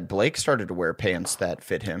 years, that Blake started to wear pants that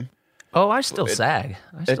fit him. Oh, I still sag.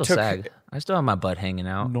 I still took- sag. I still have my butt hanging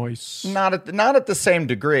out. Nice. Not at the same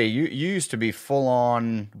degree. You used to be full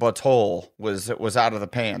on butthole was out of the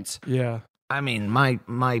pants. Yeah. I mean,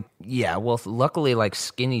 well, luckily, like,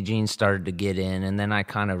 skinny jeans started to get in, and then I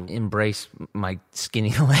kind of embraced my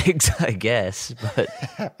skinny legs, I guess.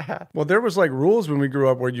 But Well, there was like rules when we grew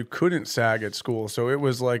up where you couldn't sag at school. So it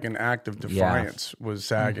was like an act of defiance was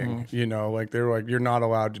sagging. You know, like they were like, you're not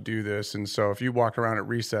allowed to do this. And so if you walked around at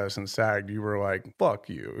recess and sagged, you were like, fuck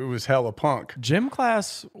you. It was hella punk. Gym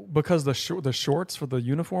class, because the shorts for the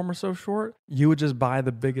uniform are so short, you would just buy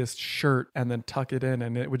the biggest shirt and then tuck it in,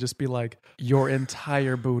 and it would just be like, your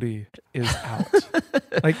entire booty is out.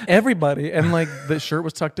 Like everybody, and like the shirt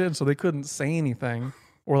was tucked in, so they couldn't say anything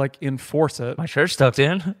or like enforce it. my shirt's tucked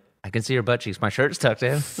in. I can see your butt cheeks. My shirt's tucked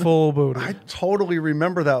in. Full booty. I totally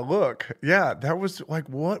remember that look. Yeah, that was like,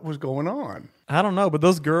 what was going on? I don't know, but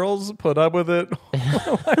those girls put up with it.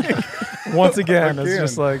 Like, once again, it's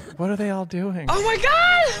just like, what are they all doing? Oh my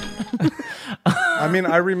god! I mean,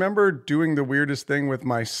 I remember doing the weirdest thing with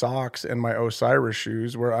my socks and my Osiris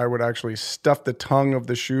shoes where I would actually stuff the tongue of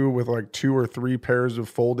the shoe with like 2 or 3 pairs of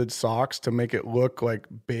folded socks to make it look like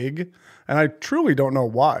big. And I truly don't know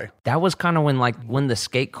why. That was kind of when the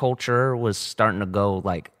skate culture was starting to go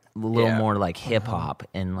like a little more like hip hop,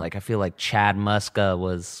 and like I feel like Chad Muska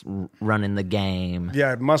was running the game.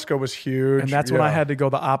 Yeah, Muska was huge. And that's when Yeah. I had to go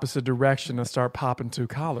the opposite direction and start popping 2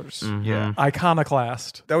 collars. Yeah.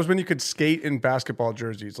 Iconoclast. That was when you could skate in basketball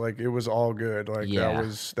jerseys. Like it was all good. Like Yeah.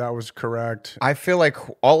 that was correct. I feel like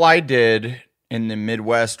all I did in the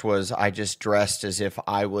Midwest was I just dressed as if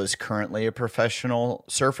I was currently a professional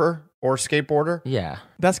surfer or skateboarder. Yeah.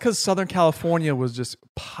 That's because Southern California was just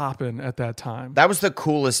popping at that time. That was the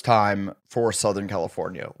coolest time for Southern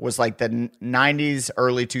California. Was like the 90s,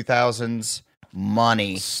 early 2000s.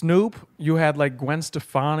 Money. Snoop, you had like Gwen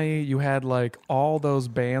Stefani, you had like all those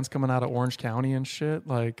bands coming out of Orange County and shit.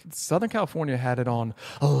 Like Southern California had it on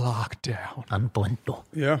lockdown. Unbelievable.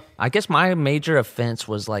 Yeah. I guess my major offense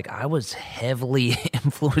was like I was heavily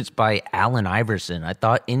influenced by Allen Iverson. I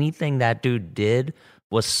thought anything that dude did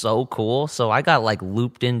was so cool. So I got like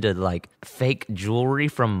looped into like fake jewelry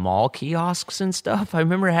from mall kiosks and stuff. I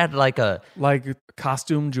remember I had like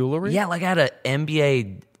costume jewelry. Yeah, like I had an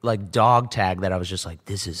NBA like dog tag that I was just like,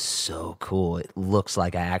 this is so cool. It looks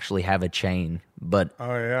like I actually have a chain, but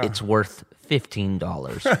it's worth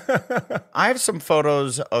 $15. I have some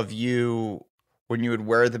photos of you when you would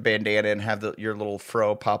wear the bandana and have your little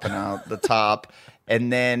fro popping out the top,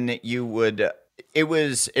 and then you would. It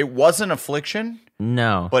wasn't affliction.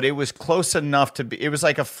 No. But it was close enough to be. It was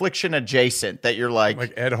like affliction adjacent that you're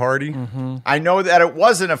like Ed Hardy. Mm-hmm. I know that it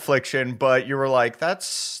was an affliction, but you were like,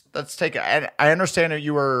 that's taken. And I understand that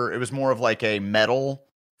it was more of like a metal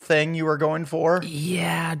thing you were going for.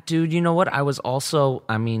 Yeah, dude. You know what? I was also.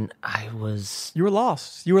 You were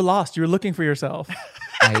lost. You were looking for yourself.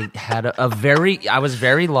 I had I was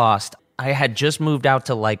very lost. I had just moved out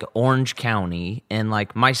to like Orange County, and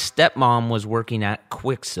like my stepmom was working at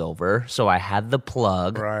Quicksilver, so I had the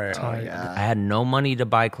plug. Right. I had no money to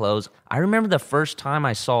buy clothes. I remember the first time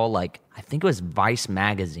I saw like, I think it was Vice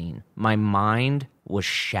magazine. My mind was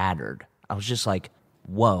shattered. I was just like,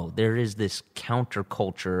 whoa, there is this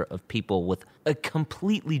counterculture of people with a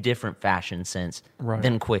completely different fashion sense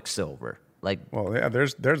than Quicksilver. Like, well, yeah,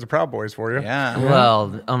 there's the Proud Boys for you. Yeah.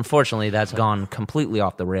 Well, unfortunately, that's gone completely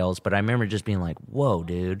off the rails. But I remember just being like, "Whoa,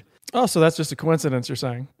 dude!" Oh, so that's just a coincidence, you're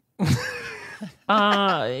saying?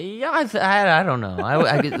 Yeah, I don't know.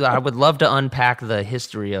 I would love to unpack the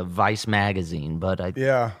history of Vice magazine, but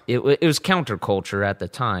it was counterculture at the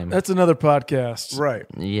time. That's another podcast, right?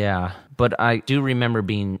 Yeah, but I do remember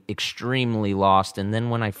being extremely lost, and then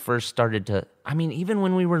when I first started to, even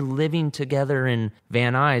when we were living together in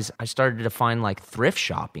Van Nuys, I started to find like thrift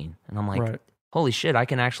shopping, and I'm like, holy shit, I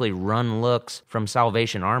can actually run looks from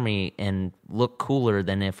Salvation Army and look cooler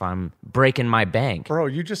than if I'm breaking my bank. Bro,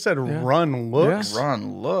 you just said run looks? Yeah.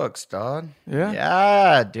 Run looks, dog. Yeah.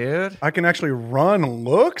 Yeah, dude. I can actually run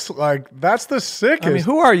looks? Like, that's the sickest.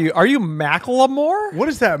 Who are you? Are you Macklemore? What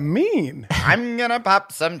does that mean? I'm gonna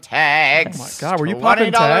pop some tags. Oh my God, were you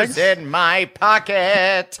popping tags? $20 in my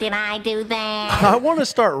pocket. Did I do that? I want to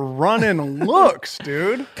start running looks,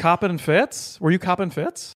 dude. Copping fits? Were you copping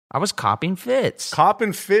fits? I was copping fits.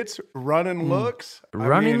 Copping fits, running looks.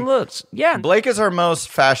 Running looks. Yeah. Blake is our most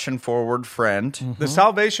fashion-forward friend. Mm-hmm. The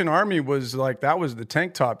Salvation Army was like, that was the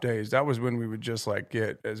tank top days. That was when we would just like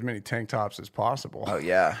get as many tank tops as possible. Oh,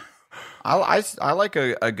 yeah. I like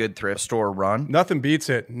a good thrift store run. Nothing beats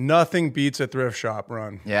it. Nothing beats a thrift shop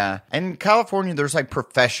run. Yeah. In California, there's like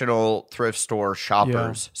professional thrift store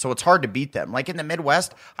shoppers. Yeah. So it's hard to beat them. Like in the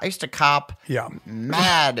Midwest, I used to cop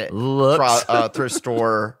mad looks. Thrift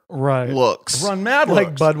store right. looks. Run mad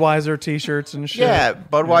like looks. Budweiser t-shirts and shit. Yeah,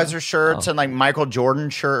 Budweiser shirts and like Michael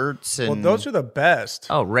Jordan shirts. And well, those are the best.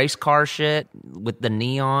 Oh, race car shit with the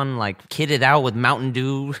neon, like kitted out with Mountain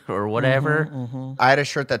Dew or whatever. I had a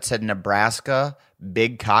shirt that said Nebraska,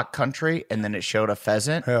 big cock country, and then it showed a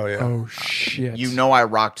pheasant. Hell yeah. Oh, shit. You know I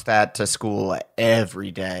rocked that to school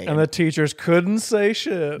every day. And the teachers couldn't say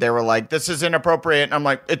shit. They were like, this is inappropriate. And I'm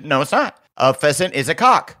like, no, it's not. A pheasant is a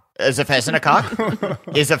cock. Is a pheasant a cock?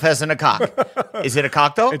 Is a pheasant a cock? Is it a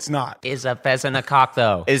cock, though? It's not. Is a pheasant a cock,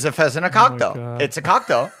 though? Is a pheasant a cock, though? God. It's a cock,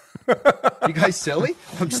 though. You guys silly?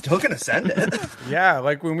 I'm still gonna send it. Yeah,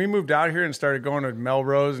 like when we moved out here and started going to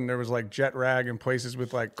Melrose and there was like Jet Rag and places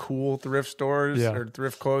with like cool thrift stores or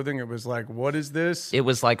thrift clothing, it was like, what is this? It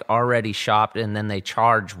was like already shopped, and then they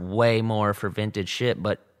charge way more for vintage shit.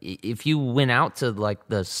 But if you went out to like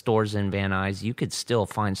the stores in Van Nuys, you could still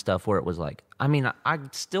find stuff where it was like, I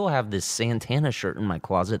still have this Santana shirt in my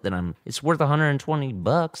closet that it's worth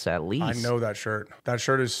 $120 at least. I know that shirt. That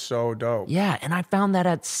shirt is so dope. Yeah, and I found that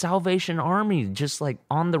at Salvation Army, just like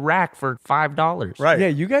on the rack for $5. Right. Yeah,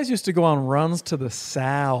 you guys used to go on runs to the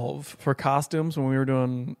Salve for costumes when we were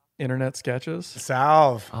doing internet sketches.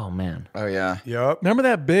 Salve. Oh, man. Oh, yeah. Yep. Remember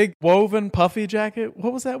that big woven puffy jacket?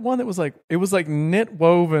 What was that one that was like, it was like knit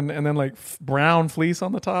woven and then like brown fleece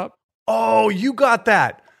on the top? Oh, you got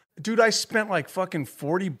that. Dude, I spent like fucking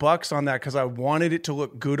 $40 on that because I wanted it to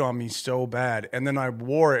look good on me so bad. And then I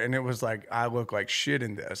wore it and it was like, I look like shit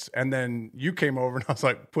in this. And then you came over and I was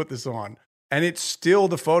like, put this on. And it's still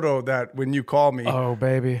the photo that when you call me, Oh,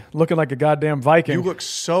 baby. Looking like a goddamn Viking. you look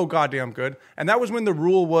so goddamn good. And that was when the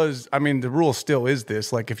rule was, I mean, the rule still is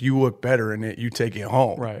this, like if you look better in it, you take it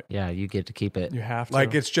home. Right. Yeah, you get to keep it. You have to.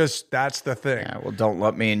 Like it's just, that's the thing. Yeah, well, don't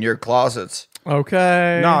let me in your closets.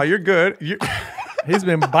 Okay. No, you're good. He's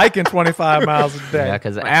been biking 25 miles a day. Yeah,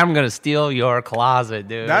 because I'm going to steal your closet,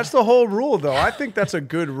 dude. That's the whole rule, though. I think that's a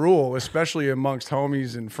good rule, especially amongst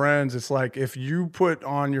homies and friends. It's like if you put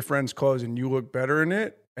on your friend's clothes and you look better in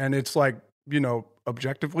it, and it's like, you know,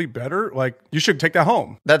 objectively better, like you should take that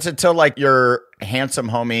home. That's until like your handsome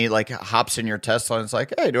homie like hops in your Tesla and it's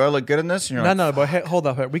like, hey, do I look good in this? And you're No, like, but hey, hold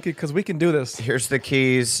up. Because we can do this. here's the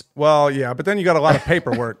keys. Well, yeah, but then you got a lot of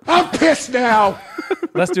paperwork. I'm pissed now.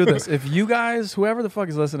 Let's do this. If you guys, whoever the fuck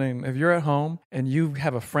is listening, if you're at home and you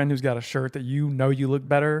have a friend who's got a shirt that you know you look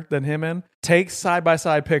better than him in, take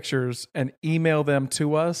side-by-side pictures and email them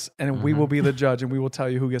to us, and we will be the judge, and we will tell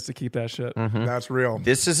you who gets to keep that shit. That's real.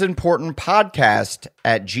 This is important podcast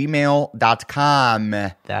at gmail.com.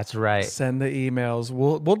 That's right. Send the emails.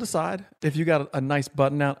 We'll decide if you got a nice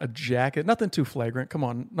button out, a jacket, nothing too flagrant. Come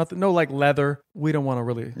on, nothing, no like leather. We don't want to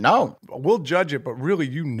really. No. We'll judge it, but really,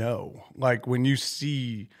 you know, like when you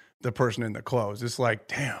see the person in the clothes, it's like,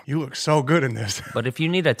 damn, you look so good in this. But if you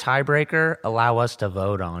need a tiebreaker, allow us to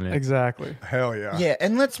vote on it. Exactly. Hell yeah. Yeah,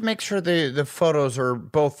 and let's make sure the photos are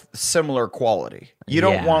both similar quality. You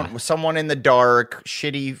don't Yeah. want someone in the dark,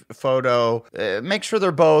 shitty photo. Make sure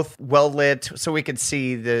they're both well lit so we can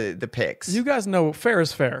see the pics. You guys know fair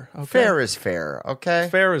is fair. Okay? Fair is fair, okay?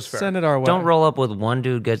 Fair is fair. Send it our way. Don't roll up with one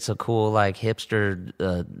dude gets a cool like hipster.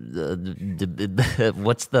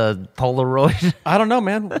 What's the Polaroid? I don't know,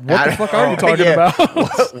 man. What the fuck are you talking Yeah.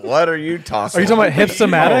 about? What are you talking Are you talking about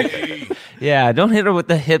hipstomatic? Yeah, don't hit her with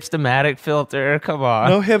the hipstomatic filter. Come on.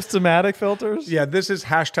 No hipstomatic filters? Yeah, this is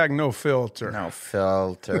hashtag no filter. No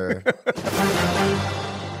filter.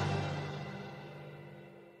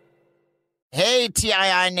 Hey,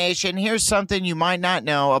 TII Nation, here's something you might not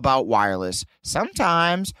know about wireless.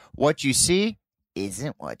 Sometimes what you see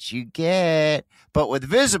isn't what you get. But with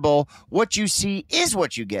Visible, what you see is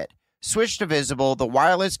what you get. Switch to Visible, the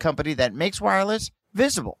wireless company that makes wireless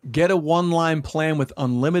visible. Get a one-line plan with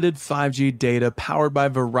unlimited 5G data powered by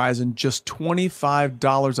Verizon, just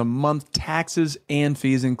 $25 a month, taxes and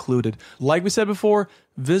fees included. Like we said before,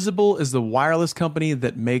 Visible is the wireless company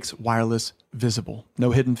that makes wireless visible.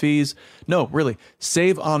 No hidden fees. No, really.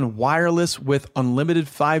 Save on wireless with unlimited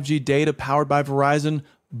 5G data powered by Verizon.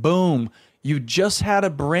 Boom. You just had a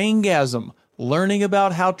braingasm learning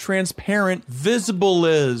about how transparent Visible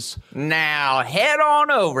is. Now head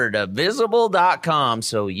on over to Visible.com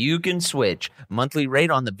so you can switch. Monthly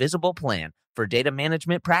rate on the Visible plan. For data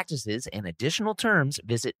management practices and additional terms,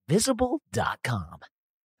 visit Visible.com.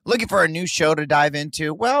 Looking for a new show to dive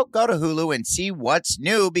into? Well, go to Hulu and see what's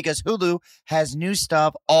new because Hulu has new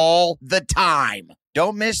stuff all the time.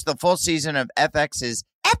 Don't miss the full season of FX's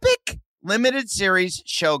epic limited series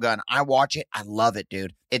Shogun. I watch it. I love it,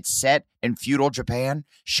 dude. It's set in feudal Japan.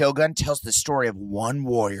 Shogun tells the story of one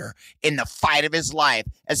warrior in the fight of his life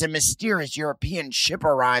as a mysterious European ship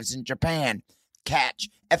arrives in Japan. Catch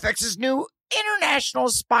FX's new international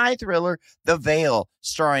spy thriller, The Veil,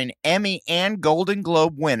 starring Emmy and Golden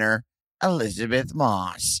Globe winner Elizabeth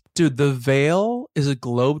Moss. Dude, The Veil is a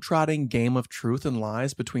globe-trotting game of truth and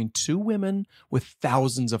lies between two women with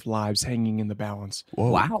thousands of lives hanging in the balance.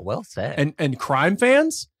 Wow, well said. And crime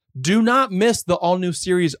fans, do not miss the all-new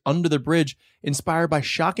series Under the Bridge, inspired by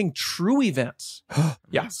shocking true events.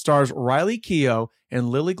 Yeah, stars Riley Keough and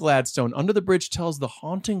Lily Gladstone. Under the Bridge tells the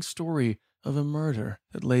haunting story of a murder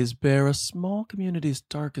that lays bare a small community's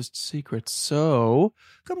darkest secrets. So,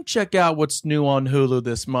 come check out what's new on Hulu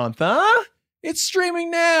this month, huh? It's streaming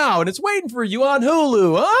now, and it's waiting for you on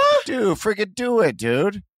Hulu, huh? Dude, freaking do it,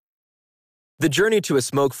 dude. The journey to a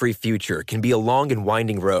smoke-free future can be a long and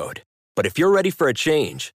winding road. But if you're ready for a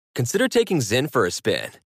change, consider taking Zyn for a spin.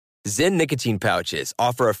 Zyn nicotine pouches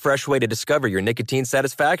offer a fresh way to discover your nicotine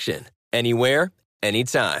satisfaction. Anywhere,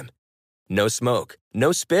 anytime. No smoke,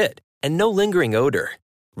 no spit, and no lingering odor.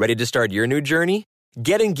 Ready to start your new journey?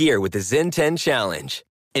 Get in gear with the Zyn 10 Challenge.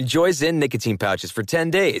 Enjoy Zyn nicotine pouches for 10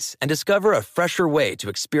 days and discover a fresher way to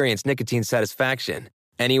experience nicotine satisfaction.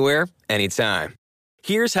 Anywhere, anytime.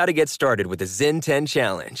 Here's how to get started with the Zyn 10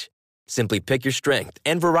 Challenge. Simply pick your strength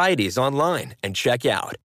and varieties online and check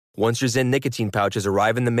out. Once your Zyn nicotine pouches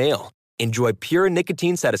arrive in the mail, enjoy pure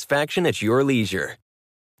nicotine satisfaction at your leisure.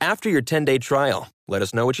 After your 10-day trial, let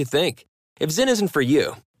us know what you think. If Zyn isn't for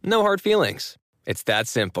you, no hard feelings. It's that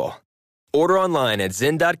simple. Order online at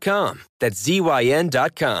Zyn.com, that's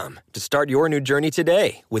ZYN.com, to start your new journey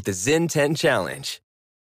today with the Zyn 10 Challenge.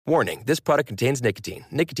 Warning, this product contains nicotine.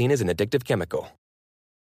 Nicotine is an addictive chemical.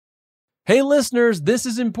 Hey, listeners, this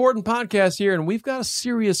is Important Podcast here, and we've got a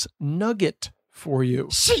serious nugget for you.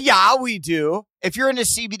 Yeah, we do. If you're into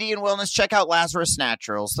CBD and wellness, check out Lazarus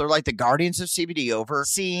Naturals. They're like the guardians of CBD,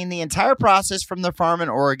 overseeing the entire process from the farm in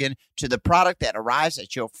Oregon to the product that arrives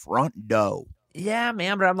at your front door. Yeah,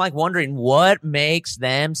 man, but I'm like wondering what makes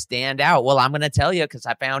them stand out. Well, I'm going to tell you because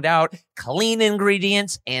I found out clean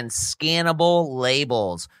ingredients and scannable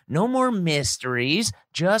labels. No more mysteries,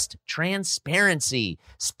 just transparency.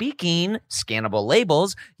 Speaking scannable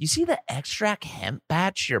labels, you see the extract hemp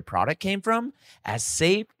batch your product came from? As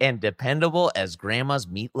safe and dependable as grandma's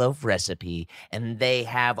meatloaf recipe. And they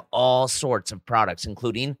have all sorts of products,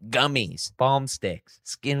 including gummies, balm sticks,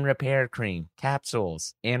 skin repair cream,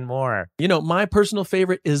 capsules, and more. You know, my personal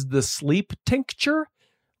favorite is the sleep tincture.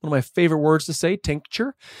 One of my favorite words to say,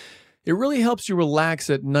 tincture. It really helps you relax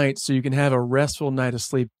at night so you can have a restful night of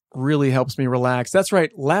sleep. Really helps me relax. That's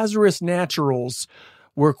right, Lazarus Naturals,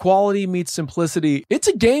 where quality meets simplicity. It's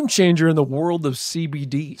a game changer in the world of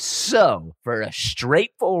CBD. So, for a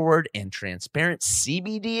straightforward and transparent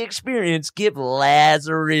CBD experience, give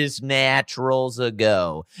Lazarus Naturals a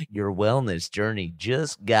go. Your wellness journey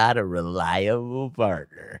just got a reliable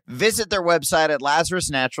partner. Visit their website at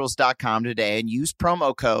LazarusNaturals.com today and use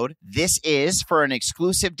promo code THISIS for an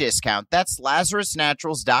exclusive discount. That's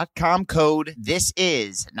LazarusNaturals.com code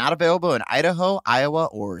THISIS. Not available in Idaho, Iowa,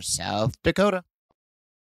 or South Dakota.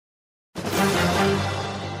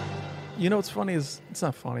 You know what's funny is, it's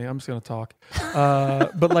not funny, I'm just going to talk.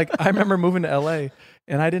 But like, I remember moving to LA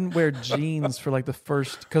and I didn't wear jeans for like the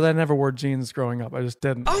first, because I never wore jeans growing up. I just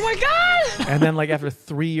didn't. Oh my God! And then like after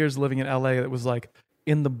 3 years living in LA, it was like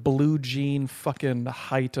in the blue jean fucking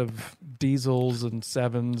height of Diesels and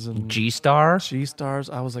Sevens and G-Stars? G-Stars.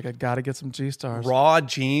 I was like, I got to get some G-Stars. Raw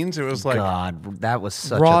jeans. It was like God, that was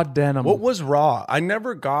such raw denim. What was raw? I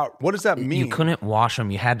never got. What does that mean? You couldn't wash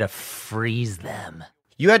them. You had to freeze them.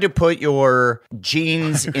 You had to put your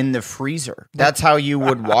jeans in the freezer. That's how you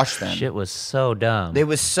would wash them. Shit was so dumb. It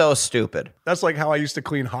was so stupid. That's like how I used to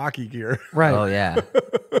clean hockey gear. Right. Oh, yeah.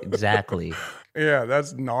 Exactly. Yeah,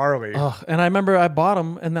 that's gnarly. And I remember I bought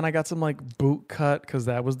them and then I got some like boot cut because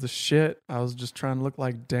that was the shit. I was just trying to look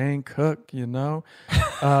like Dane Cook, you know?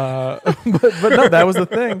 But no, that was the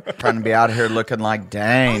thing. Trying to be out here looking like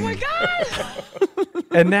Dane. Oh my God!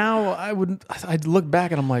 And now I'd look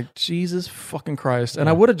back and I'm like, Jesus fucking Christ. And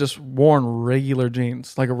I would have just worn regular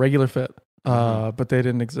jeans, like a regular fit. But they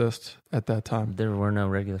didn't exist at that time. There were no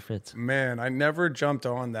regular fits. Man, I never jumped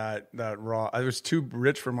on that raw. I was too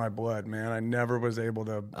rich for my blood, man. I never was able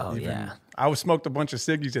to. Yeah. I smoked a bunch of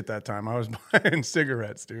ciggies at that time. I was buying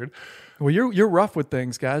cigarettes, dude. Well, you're rough with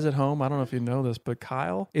things, guys at home. I don't know if you know this, but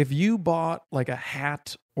Kyle, if you bought like a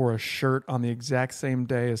hat or a shirt on the exact same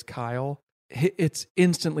day as Kyle, it's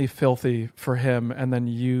instantly filthy for him, and then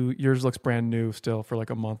yours looks brand new still for like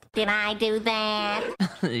a month. Did I do that?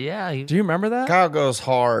 Yeah. Do you remember that? Kyle goes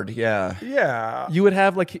hard, yeah. Yeah. You would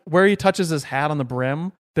have like where he touches his hat on the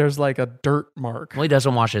brim, there's like a dirt mark. Well, he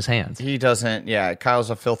doesn't wash his hands. He doesn't, yeah. Kyle's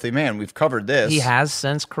a filthy man. We've covered this. He has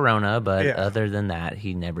since Corona, but Yeah. other than that,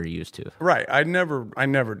 he never used to. Right. I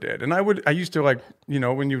never did. And I used to, like, you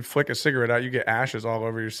know, when you flick a cigarette out, you get ashes all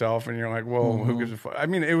over yourself and you're like, well, who gives a fuck? I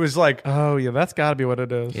mean, it was like, Oh yeah, that's got to be what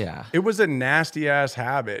it is. Yeah. it was a nasty ass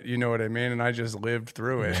habit. You know what I mean? And I just lived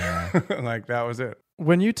through it. Like, that was it.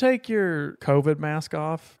 When you take your COVID mask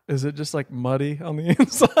off, is it just like muddy on the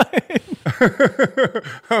inside?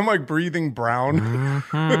 I'm like breathing brown.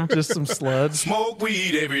 Just some sludge. Smoke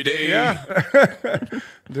weed every day. Yeah.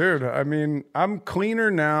 Dude, I mean, I'm cleaner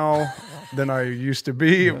now than I used to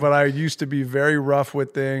be, but I used to be very rough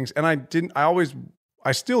with things. And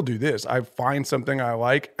I still do this. I find something I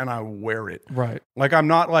like and I wear it. Right. Like, I'm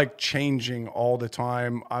not like changing all the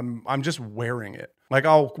time. I'm just wearing it. Like,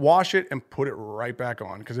 I'll wash it and put it right back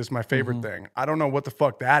on because it's my favorite thing. I don't know what the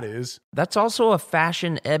fuck that is. That's also a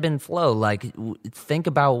fashion ebb and flow. Like, think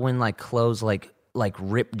about when like clothes like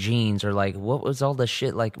ripped jeans or like what was all the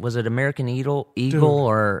shit, like was it American Eagle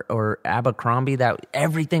or Abercrombie, that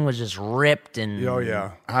everything was just ripped and Oh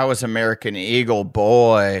yeah. I was American Eagle,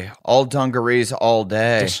 boy. All dungarees all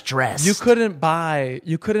day. distressed. You couldn't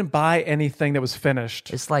buy anything that was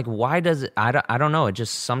finished. It's like, why does it? I don't know. It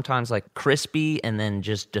just sometimes like crispy and then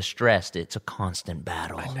just distressed. It's a constant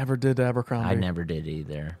battle. I never did Abercrombie. I never did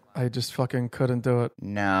either. I just fucking couldn't do it.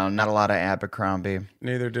 No, not a lot of Abercrombie.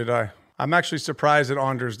 Neither did I. I'm actually surprised that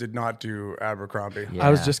Anders did not do Abercrombie. Yeah.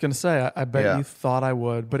 I was just gonna say, I bet Yeah. you thought I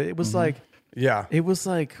would, but it was like Yeah. it was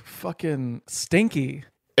like fucking stinky.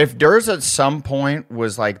 If Durs at some point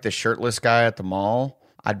was like the shirtless guy at the mall,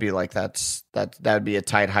 I'd be like, that would be a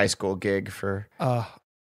tight high school gig for.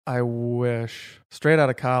 I wish. Straight out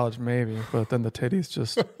of college, maybe, but then the titties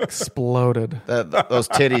just exploded. Those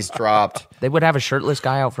titties dropped. They would have a shirtless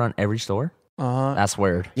guy out front every store. That's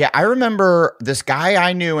weird. Yeah, I remember this guy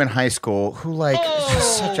I knew in high school who like was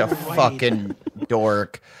just such a fucking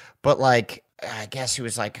dork, but like I guess he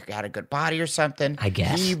was like got a good body or something. I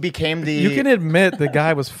guess he became the. You can admit the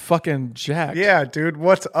guy was fucking jacked. Yeah, dude,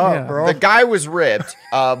 what's up, bro? The guy was ripped,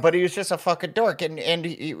 but he was just a fucking dork, and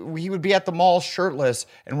he would be at the mall shirtless,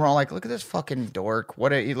 and we're all like, "Look at this fucking dork!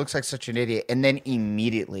 He looks like such an idiot." And then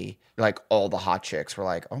immediately, like all the hot chicks were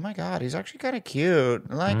like, "Oh my god, he's actually kind of cute."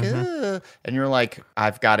 Like, ugh. And you're like,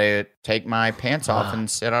 "I've got to take my pants off and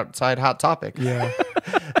sit outside Hot Topic." Yeah.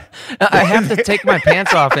 I have to take my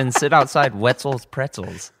pants off and sit outside Wetzel's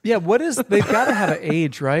Pretzels. Yeah, they've got to have an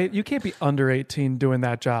age, right? You can't be under 18 doing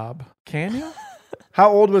that job, can you? How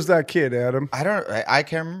old was that kid, Adam? I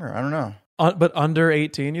can't remember. I don't know. But under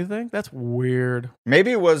 18, you think? That's weird.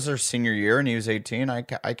 Maybe it was their senior year and he was 18. I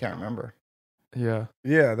can't remember. Yeah.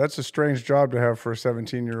 Yeah, that's a strange job to have for a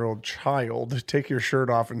 17-year-old child. Take your shirt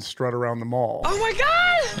off and strut around the mall. Oh my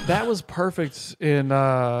God! That was perfect in,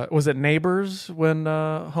 was it Neighbors when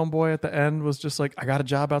Homeboy at the end was just like, I got a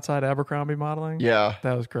job outside Abercrombie modeling? Yeah.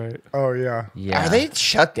 That was great. Oh, yeah. Are they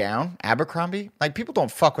shut down, Abercrombie? Like, people don't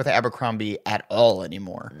fuck with Abercrombie at all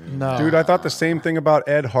anymore. No. Dude, I thought the same thing about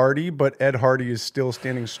Ed Hardy, but Ed Hardy is still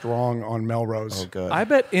standing strong on Melrose. Oh, good. I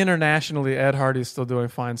bet internationally Ed Hardy's still doing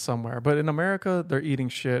fine somewhere. But in America, they're eating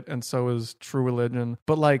shit, and so is True Religion.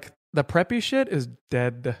 But, like, the preppy shit is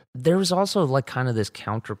dead. There was also like kind of this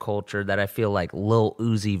counterculture that I feel like Lil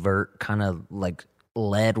Uzi Vert kind of like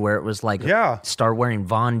led, where it was like, start wearing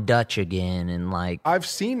Von Dutch again, and like I've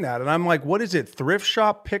seen that, and I'm like, what is it? Thrift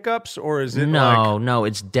shop pickups, or is it? No,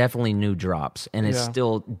 it's definitely new drops, and it's Yeah.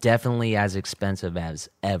 still definitely as expensive as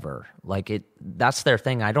ever. Like that's their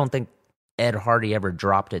thing. I don't think Ed Hardy ever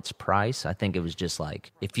dropped its price. I think it was just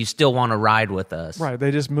like, if you still want to ride with us. Right. They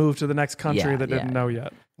just moved to the next country Yeah, that didn't know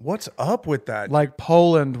yet. What's up with that? Like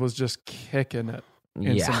Poland was just kicking it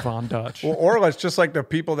in Yeah. some Von Dutch. Well, or it's just like the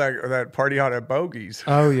people that party out at Bogies.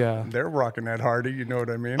 Oh, yeah. They're rocking Ed Hardy. You know what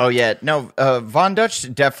I mean? Oh, yeah. No, Von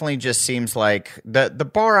Dutch definitely just seems like the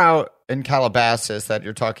bar out in Calabasas that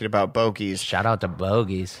you're talking about, Bogies. Shout out to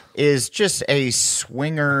Bogies. Is just a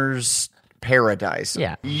swingers paradise.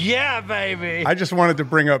 Yeah. Yeah, baby. I just wanted to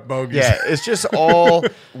bring up Bogies. Yeah, it's just all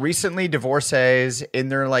recently divorcees in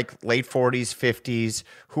their like late 40s, 50s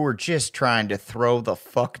who are just trying to throw the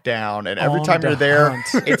fuck down. And every On time the you're there,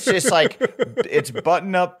 hunt. it's just like it's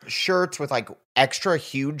button up shirts with like extra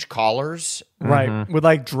huge collars. Right. With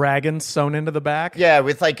like dragons sewn into the back. Yeah,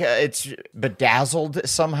 with like it's bedazzled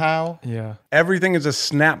somehow. Yeah. Everything is a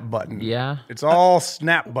snap button. Yeah. It's all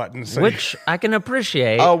snap buttons. So Which I can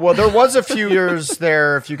appreciate. Oh, well, there was a few years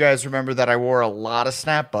there, if you guys remember, that I wore a lot of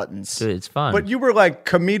snap buttons. Dude, it's fun. But you were like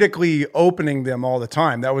comedically opening them all the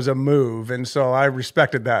time. That was a move, and so I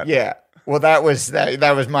respected that. Yeah. Well, that was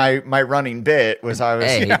my running bit was I was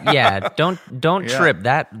Hey, yeah, don't Yeah. trip.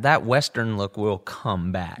 That Western look will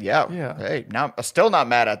come back. yeah. Hey, still not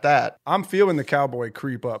mad at that. I'm feeling the cowboy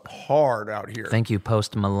creep up hard out here. Thank you,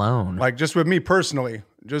 Post Malone. Like just with me personally,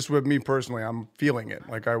 I'm feeling it.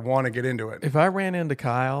 Like I want to get into it. If I ran into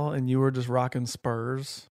Kyle and you were just rocking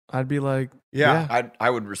Spurs, I'd be like, Yeah. I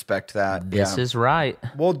would respect that. This is right.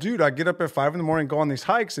 Well, dude, I get up at 5 a.m, go on these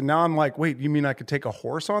hikes, and now I'm like, wait, you mean I could take a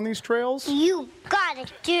horse on these trails? You got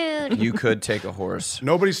it, dude. You could take a horse.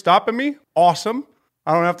 Nobody's stopping me. Awesome.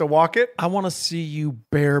 I don't have to walk it. I want to see you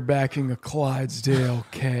barebacking a Clydesdale,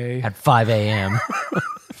 K. At 5 a.m.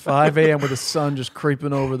 5 a.m. with the sun just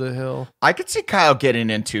creeping over the hill. I could see Kyle getting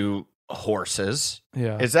into horses.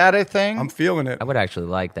 Yeah. Is that a thing? I'm feeling it. I would actually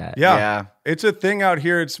like that. Yeah. Yeah. It's a thing out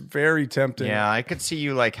here. It's very tempting. Yeah, I could see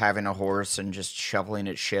you like having a horse and just shoveling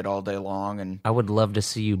it shit all day long. And I would love to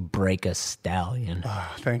see you break a stallion.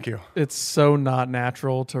 Thank you. It's so not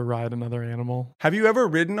natural to ride another animal. Have you ever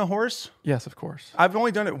ridden a horse? Yes, of course. I've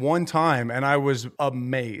only done it one time, and I was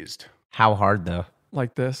amazed. How hard though?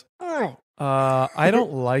 Like this. I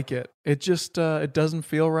don't like it. It just it doesn't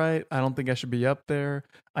feel right. I don't think I should be up there.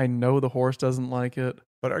 I know the horse doesn't like it.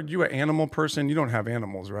 But are you an animal person? You don't have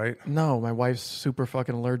animals, right? No, my wife's super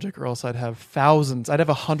fucking allergic, or else I'd have thousands. I'd have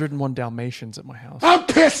 101 Dalmatians at my house. I'm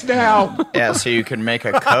pissed now. yeah, so you can make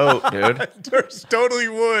a coat, dude. Totally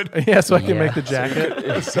would. Yeah, so I can Yeah. make the jacket.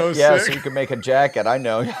 It's so Yeah, sick. so you can make a jacket. I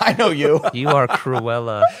know you. You are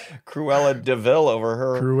Cruella. Cruella DeVille over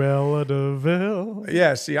her. Cruella de Vil.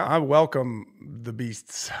 Yeah, see, I welcome the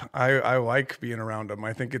beasts. I like being around them.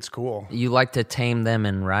 I think it's cool. You like to tame them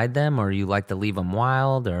and ride them, or you like to leave them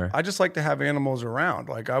wild, or? I just like to have animals around.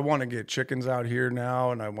 Like I want to get chickens out here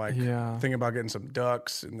now, and I'm like thinking about getting some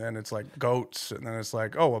ducks, and then it's like goats, and then it's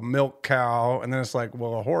like, oh, a milk cow, and then it's like,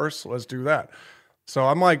 well, a horse. Let's do that. So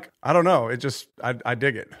I'm like, I don't know. It just, I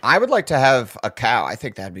dig it. I would like to have a cow. I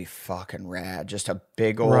think that'd be fucking rad. Just a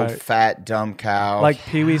big old fat dumb cow. Like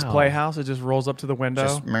Pee-wee's Playhouse, it just rolls up to the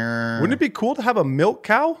window. Wouldn't it be cool to have a milk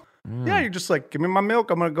cow? Yeah, you're just like, give me my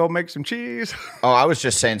milk. I'm going to go make some cheese. Oh, I was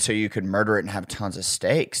just saying so you could murder it and have tons of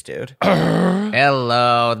steaks, dude.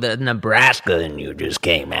 Hello, the Nebraska and you just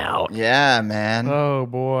came out. Yeah, man. Oh,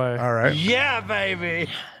 boy. All right. Yeah, baby.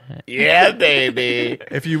 Yeah, baby.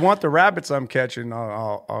 If you want the rabbits I'm catching,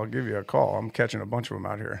 I'll give you a call. I'm catching a bunch of them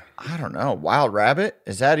out here. I don't know. Wild rabbit?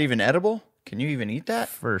 Is that even edible? Can you even eat that?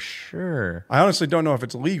 For sure. I honestly don't know if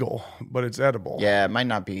it's legal, but it's edible. Yeah, it might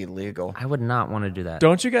not be illegal. I would not want to do that.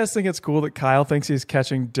 Don't you guys think it's cool that Kyle thinks he's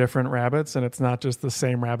catching different rabbits and it's not just the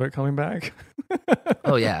same rabbit coming back?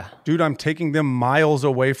 Oh, yeah. Dude, I'm taking them miles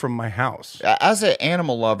away from my house. As an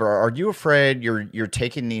animal lover, are you afraid you're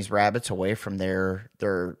taking these rabbits away from their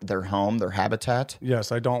home, their habitat?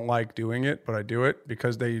 Yes, I don't like doing it, but I do it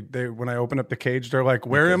because they when I open up the cage, they're like,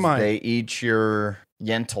 where am I? They eat your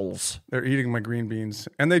yentals. They're eating my green beans,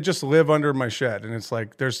 and they just live under my shed. And it's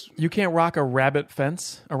like, You can't rock a rabbit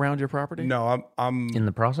fence around your property? No, I'm in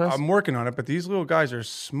the process. I'm working on it, but these little guys are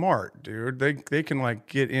smart, dude. They can like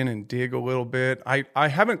get in and dig a little bit. I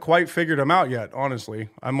haven't quite figured them out yet, honestly.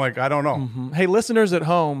 I'm like, I don't know. Mm-hmm. Hey, listeners at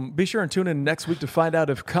home, be sure and tune in next week to find out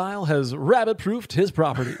if Kyle has rabbit-proofed his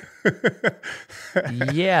property.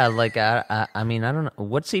 Yeah, like I mean, I don't know.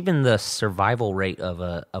 What's even the survival rate of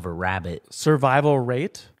a rabbit? Survival rate?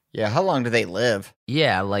 Yeah, how long do they live?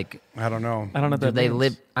 Yeah, like I don't know. I don't know. If do that they means.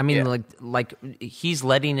 live? I mean, like he's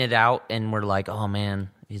letting it out, and we're like, oh man,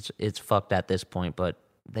 it's fucked at this point. But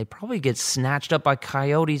they probably get snatched up by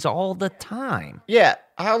coyotes all the time. Yeah,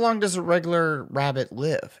 how long does a regular rabbit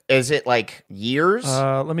live? Is it like years?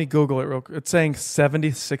 Let me Google it real quick. It's saying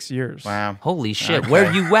 76 years. Wow. Holy shit,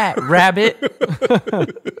 where you at, rabbit?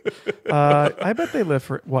 I bet they live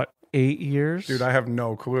for, 8 years? Dude, I have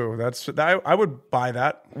no clue. I would buy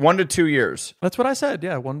that. 1 to 2 years. That's what I said.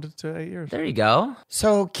 Yeah, 1 to 8 years. There you go.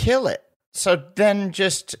 So kill it. So then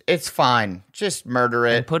it's fine. Just murder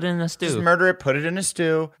it. And put it in a stew. Just murder it, put it in a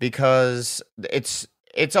stew because it's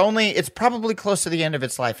probably close to the end of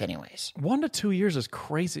its life anyways. 1 to 2 years is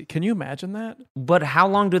crazy. Can you imagine that? But how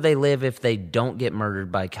long do they live if they don't get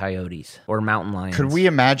murdered by coyotes or mountain lions? Could we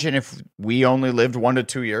imagine if we only lived 1 to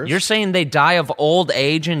 2 years? You're saying they die of old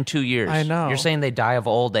age in 2 years. I know. You're saying they die of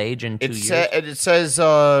old age in 2 years. It says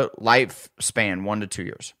lifespan 1 to 2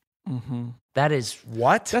 years. Mm-hmm. That is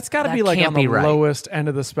what? That's got to That be like can't on the be right. lowest end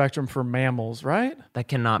of the spectrum for mammals, right? That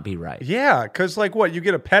cannot be right. Yeah, because like what? You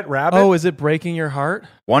get a pet rabbit? Oh, is it breaking your heart?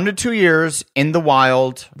 1 to 2 years in the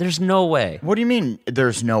wild. There's no way. What do you mean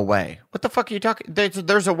there's no way? What the fuck are you talking?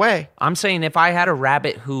 There's a way. I'm saying if I had a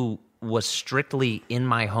rabbit who was strictly in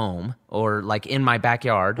my home or like in my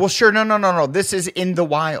backyard. Well, sure. No. This is in the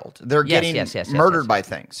wild. They're getting murdered by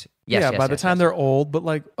things. Yes, by the time they're old, but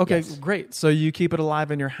like, okay, Yes. great. So you keep it alive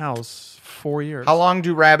in your house 4 years. How long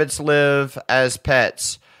do rabbits live as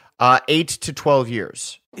pets? 8 to 12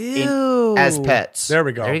 years. Ew. As pets. There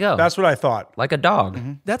we go. There you go. That's what I thought. Like a dog.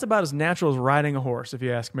 That's about as natural as riding a horse, if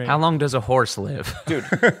you ask me. How long does a horse live? Dude.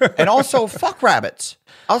 And also, fuck rabbits.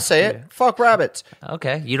 I'll say it. Fuck rabbits.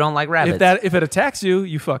 Okay, you don't like rabbits. If it attacks you,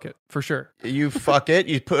 you fuck it for sure. You fuck it.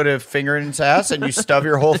 You put a finger in its ass and you stub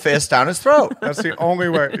your whole fist down its throat. That's the only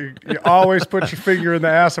way. You always put your finger in the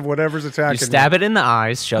ass of whatever's attacking You stab it in the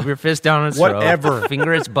eyes, shove your fist down its Whatever. throat,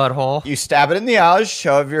 finger its butthole. You stab it in the eyes,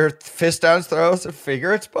 shove your fist down its throat, and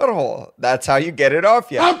finger its butthole. That's how you get it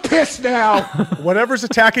off you. I'm pissed now. Whatever's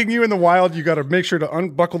attacking you in the wild, you got to make sure to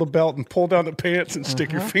unbuckle the belt and pull down the pants and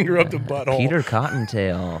stick your finger up the butthole. Peter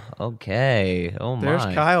Cottontail. Okay. Oh my. There's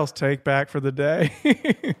Kyle's take back for the day.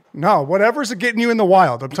 No, whatever's getting you in the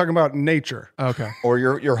wild. I'm talking about nature. Okay. Or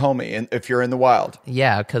your homie, if you're in the wild.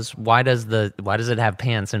 Yeah, because why does it have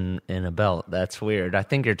pants and a belt? That's weird. I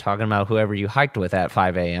think you're talking about whoever you hiked with at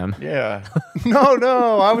 5 a.m. Yeah.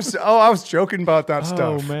 No. I was joking about that Oh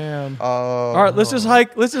stuff. man. All right, let's just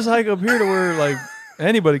hike up here to where like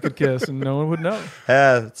anybody could kiss and no one would know.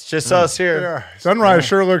 Yeah, it's just us here. Yeah. Sunrise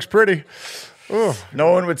sure looks pretty. Ugh.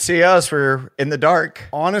 No one would see us. We're in the dark.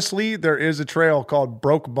 Honestly, there is a trail called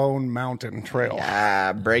Broke Bone Mountain Trail.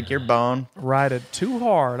 Ah, break your bone. Ride it too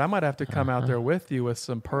hard. I might have to come out there with you with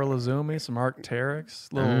some Perlizumi, some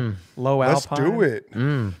Arcteryx, little low Let's Alpine. do it.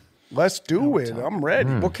 Let's do it. I'm ready.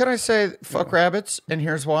 Well, can I say fuck rabbits? And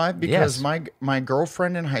here's why. Because Yes. my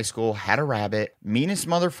girlfriend in high school had a rabbit, meanest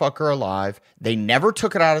motherfucker alive. They never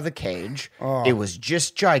took it out of the cage. It was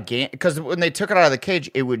just gigantic. Because when they took it out of the cage,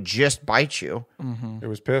 it would just bite you. It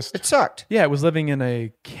was pissed. It sucked. Yeah, it was living in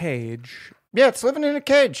a cage. Yeah, it's living in a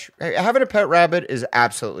cage. Having a pet rabbit is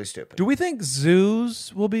absolutely stupid. Do we think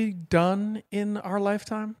zoos will be done in our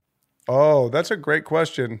lifetime? Oh, that's a great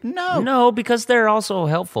question. No, because they're also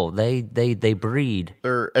helpful. They breed.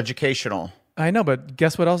 They're educational. I know, but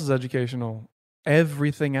guess what else is educational?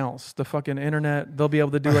 Everything else. The fucking internet. They'll be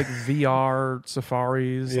able to do like VR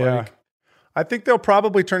safaris. Yeah. Like, I think they'll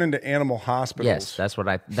probably turn into animal hospitals. Yes, that's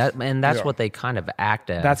what that's what they kind of act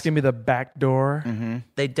as. that's going to be the back door.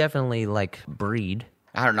 They definitely like breed.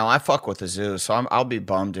 I don't know. I fuck with the zoo, so I'll be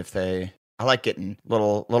bummed if they. I like getting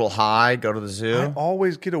little high. Go to the zoo. I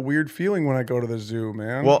always get a weird feeling when I go to the zoo,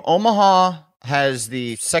 man. Well, Omaha has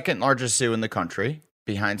the second largest zoo in the country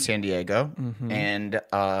behind San Diego. And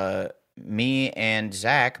me and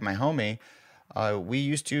Zach, my homie, we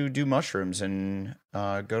used to do mushrooms and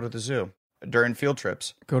go to the zoo during field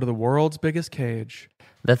trips. Go to the world's biggest cage.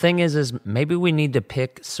 The thing is maybe we need to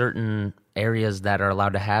pick certain areas that are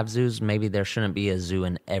allowed to have zoos. Maybe there shouldn't be a zoo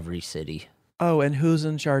in every city. Oh, and who's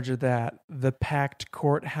in charge of that? The packed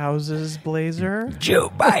courthouses, Blazer? Joe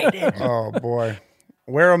Biden. Oh, boy.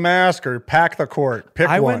 Wear a mask or pack the court. Pick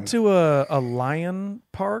I one. went to a lion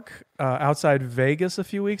park outside Vegas a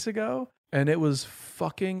few weeks ago, and it was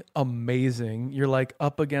fucking amazing. You're like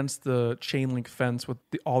up against the chain link fence with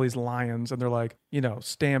all these lions, and they're like,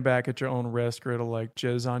 stand back at your own risk or it'll like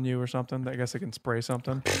jizz on you or something. I guess they can spray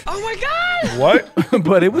something. Oh my God! What?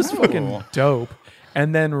 But it was fucking dope.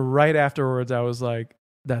 And then right afterwards, I was like,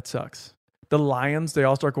 that sucks. The lions, they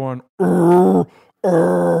all start going,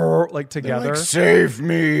 like together. Like, save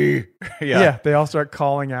me. Yeah, they all start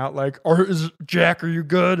calling out like, Jack, are you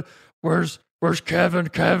good? Where's Kevin?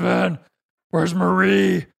 Kevin? Where's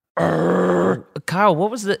Marie? Kyle,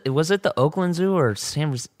 what was it the Oakland Zoo or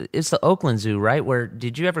it's the Oakland Zoo, right? Where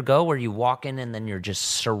did you ever go where you walk in and then you're just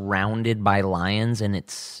surrounded by lions and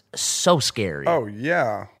it's so scary? Oh,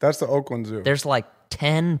 yeah. That's the Oakland Zoo. There's like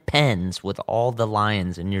 10 pens with all the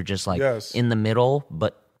lions and you're just like Yes. in the middle,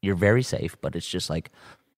 but you're very safe, but it's just like,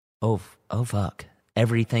 oh fuck.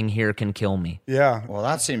 Everything here can kill me. Yeah. Well,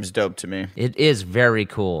 that seems dope to me. It is very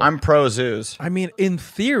cool. I'm pro zoos. I mean, in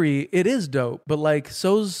theory, it is dope, but like,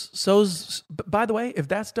 by the way, if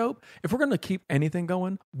that's dope, if we're going to keep anything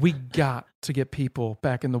going, we got to get people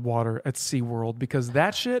back in the water at SeaWorld because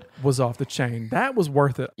that shit was off the chain. That was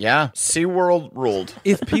worth it. Yeah, SeaWorld ruled.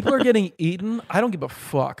 If people are getting eaten, I don't give a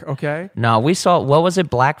fuck, okay? No, we saw, what was it?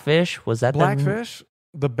 Blackfish? Was that Blackfish?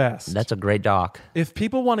 The best. That's a great doc. If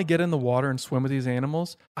people want to get in the water and swim with these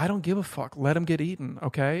animals, I don't give a fuck. Let them get eaten,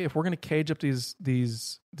 okay? If we're going to cage up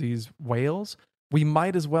these whales, we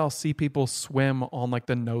might as well see people swim on like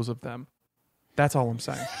the nose of them. That's all I'm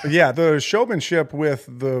saying. Yeah, the showmanship with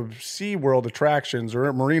the SeaWorld attractions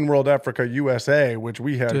or Marine World Africa USA, which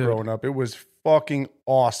we had growing up, it was fucking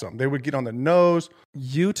awesome. They would get on the nose.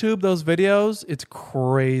 YouTube those videos, it's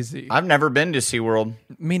crazy. I've never been to SeaWorld.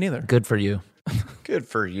 Me neither. Good for you. Good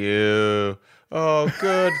for you. Oh,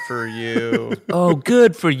 good for you. Oh,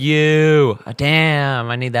 good for you. Damn,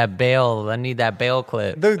 I need that bail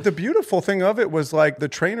clip. The beautiful thing of it was like the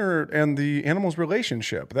trainer and the animal's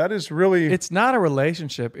relationship. That is really... It's not a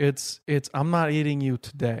relationship. It's I'm not eating you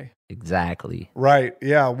today. Exactly. Right.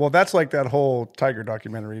 Yeah. Well, that's like that whole tiger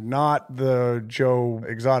documentary, not the Joe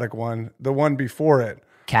Exotic one, the one before it.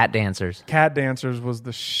 Cat dancers. Cat dancers was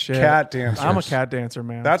the shit. Cat dancers. I'm a cat dancer,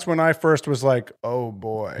 man. That's when I first was like, oh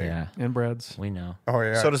boy. Yeah. Inbreds. We know. Oh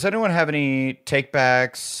yeah. So does anyone have any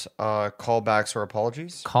takebacks, callbacks, or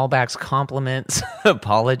apologies? Callbacks, compliments,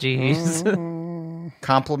 apologies.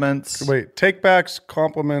 Compliments. Wait, takebacks,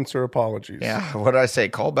 compliments, or apologies? Yeah. What did I say?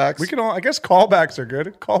 Callbacks? We can all, I guess callbacks are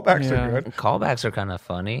good. Callbacks Yeah. are good. Callbacks are kind of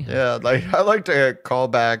funny. Yeah, like I like to call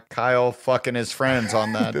back Kyle fucking his friends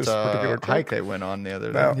on that This particular trip. hike they went on the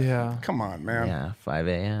other day. Now, Yeah. Come on, man. Yeah, 5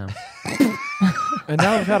 a.m. And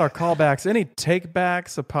now we've had our callbacks. Any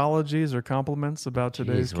takebacks, apologies, or compliments about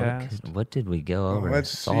today's Jeez, cast? what did we go over?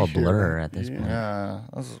 let's It's all a see here. blur at this point. Yeah,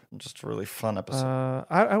 that was just a really fun episode.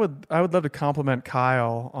 I would love to compliment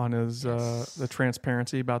Kyle on his the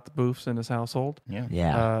transparency about the boofs in his household.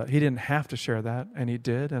 Yeah. He didn't have to share that, and he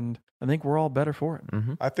did, and I think we're all better for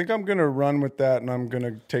it. I think I'm going to run with that, and I'm going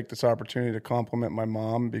to take this opportunity to compliment my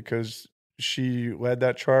mom because she led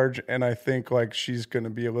that charge, and I think like she's going to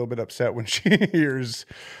be a little bit upset when she hears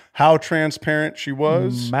how transparent she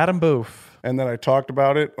was. Madam Boof. And then I talked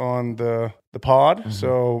about it on the the pod.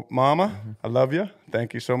 So, Mama, I love you.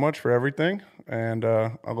 Thank you so much for everything. And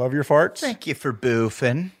I love your farts. Thank you for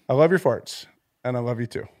boofing. I love your farts. And I love you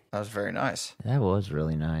too. That was very nice. That was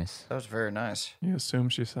really nice. That was very nice. You assume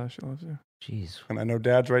she says she loves you. Jeez. And I know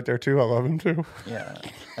Dad's right there too. I love him too. Yeah.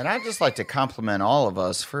 And I'd just like to compliment all of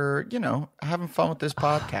us for, having fun with this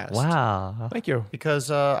podcast. Wow. Thank you. Because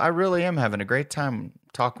I really am having a great time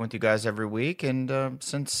talking with you guys every week. And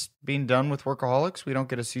since being done with Workaholics, we don't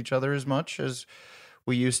get to see each other as much as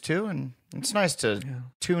we used to. And it's nice to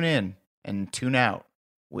tune in and tune out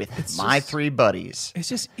with my three buddies. It's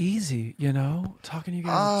just easy, Talking to you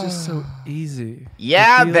guys is just so easy.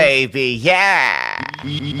 Yeah, baby. Yeah.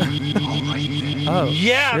 Oh,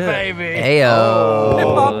 Yeah, shit. baby.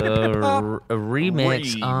 Ayo. A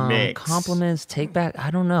remix. Remix. Compliments, take back.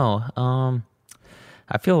 I don't know.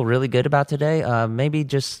 I feel really good about today.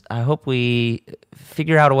 I hope we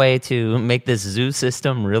figure out a way to make this zoo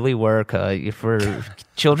system really work. For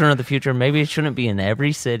children of the future, maybe it shouldn't be in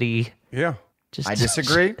every city. Yeah. I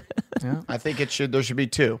disagree. Yeah. I think there should be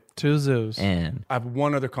two. 2 zoos. And I have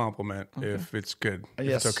one other compliment, if it's good. If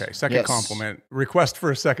Yes. it's okay. Second Yes. compliment. Request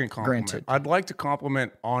for a second compliment. Granted. I'd like to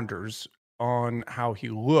compliment Anders on how he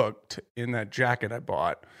looked in that jacket I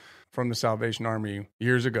bought from the Salvation Army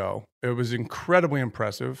years ago. It was incredibly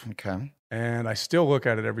impressive. Okay. And I still look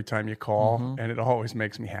at it every time you call, and it always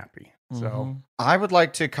makes me happy. So, I would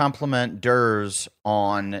like to compliment Durs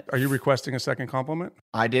on. are you requesting a second compliment?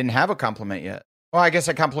 I didn't have a compliment yet. Well, I guess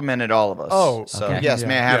I complimented all of us. Oh, so okay. yes,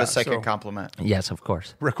 may I have Yeah, a second so- compliment? yes, of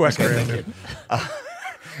course. Request granted.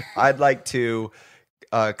 I'd like to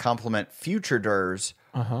compliment future Durs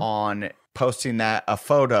on posting a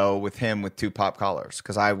photo with him with 2 pop collars,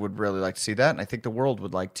 because I would really like to see that, and I think the world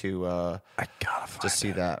would like to I gotta find just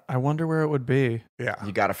see that. I wonder where it would be. Yeah.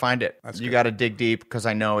 You got to find it. That's You good. got to dig deep, because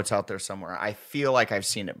I know it's out there somewhere. I feel like I've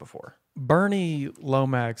seen it before. Bernie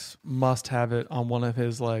Lomax must have it on one of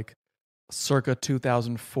his circa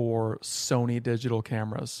 2004 Sony digital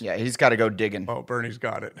cameras. Yeah, he's got to go digging. Oh, Bernie's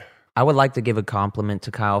got it. I would like to give a compliment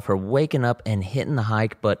to Kyle for waking up and hitting the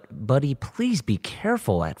hike, but buddy, please be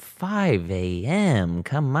careful at 5 a.m.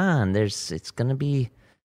 Come on, it's going to be,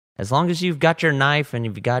 as long as you've got your knife and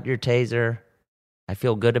you've got your taser, I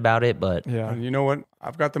feel good about it, but Yeah. And you know what?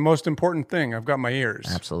 I've got the most important thing. I've got my ears.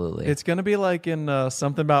 absolutely. It's going to be like in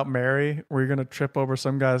Something About Mary, where you're going to trip over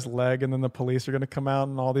some guy's leg and then the police are going to come out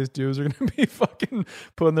and all these dudes are going to be fucking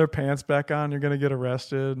putting their pants back on. You're going to get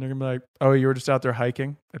arrested and they're going to be like, oh, you were just out there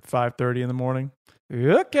hiking at 5:30 in the morning?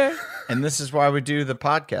 Okay. And this is why we do the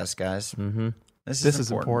podcast, guys. Mm-hmm. This This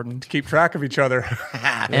is important. Keep track of each other.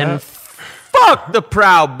 And fuck the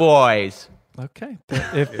Proud Boys. Okay.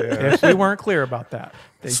 If we weren't clear about that.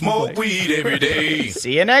 Thank you, Smoke Blake. weed every day.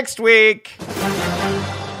 See you next week.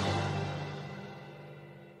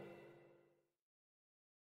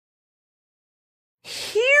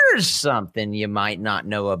 Here's something you might not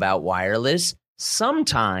know about wireless.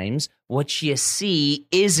 Sometimes what you see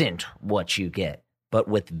isn't what you get, but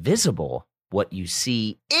with Visible, what you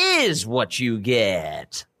see is what you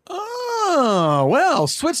get. Oh, well,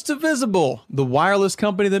 switch to Visible, the wireless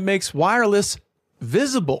company that makes wireless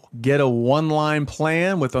visible. Get a one-line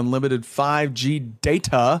plan with unlimited 5G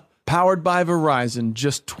data powered by Verizon.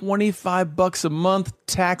 Just $25 a month,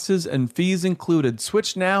 taxes and fees included.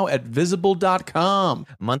 Switch now at Visible.com.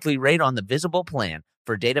 Monthly rate on the Visible plan.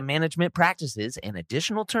 For data management practices and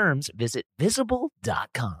additional terms, visit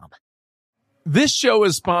Visible.com. This show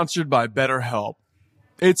is sponsored by BetterHelp.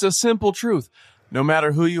 It's a simple truth. No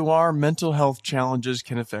matter who you are, mental health challenges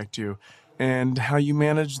can affect you, and how you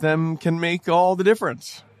manage them can make all the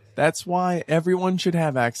difference. That's why everyone should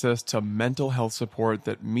have access to mental health support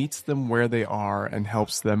that meets them where they are and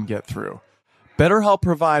helps them get through. BetterHelp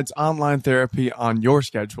provides online therapy on your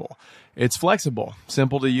schedule. It's flexible,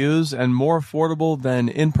 simple to use, and more affordable than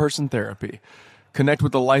in-person therapy. Connect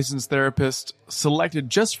with a licensed therapist selected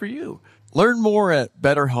just for you. Learn more at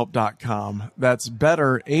BetterHelp.com. That's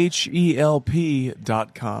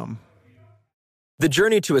BetterHelp.com. The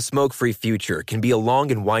journey to a smoke-free future can be a long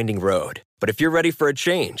and winding road. But if you're ready for a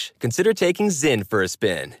change, consider taking Zyn for a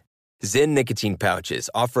spin. Zyn nicotine pouches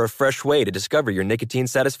offer a fresh way to discover your nicotine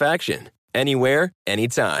satisfaction. Anywhere,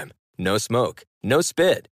 anytime. No smoke, no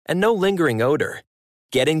spit, and no lingering odor.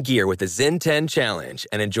 Get in gear with the Zyn 10 Challenge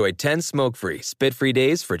and enjoy 10 smoke-free, spit-free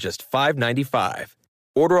days for just $5.95.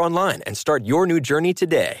 Order online and start your new journey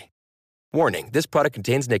today. Warning, this product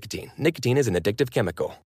contains nicotine. Nicotine is an addictive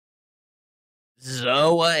chemical.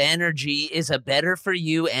 Zoa Energy is a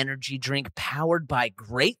better-for-you energy drink powered by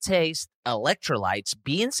great taste, electrolytes,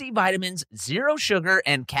 B and C vitamins, zero sugar,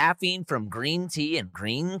 and caffeine from green tea and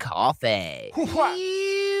green coffee.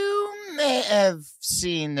 You may have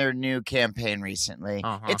seen their new campaign recently.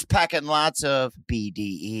 It's packing lots of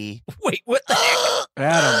BDE. Wait, what the heck?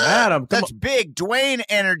 Adam, come That's on. big Dwayne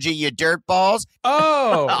energy, you dirtballs.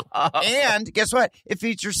 Oh, And guess what? It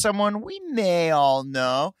features someone we may all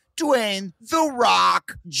know, Dwayne The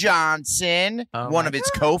Rock Johnson, one of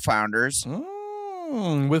its co-founders.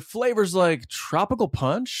 with flavors like tropical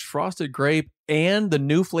punch, frosted grape, and the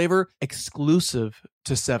new flavor exclusive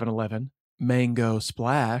to 7-Eleven, mango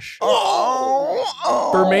splash.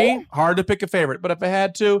 For me, hard to pick a favorite, but if I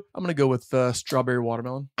had to, I'm going to go with strawberry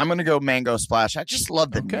watermelon. I'm going to go mango splash. I just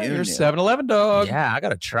love the Okay, new. you're 7-Eleven dog. Yeah, I got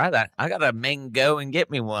to try that. I got to mango and get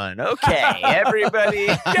me one. Okay, everybody.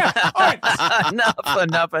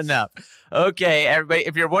 Enough. Okay, everybody,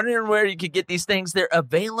 if you're wondering where you could get these things, they're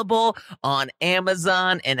available on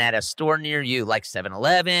Amazon and at a store near you, like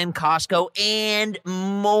 7-Eleven, Costco, and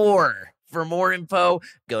more. For more info,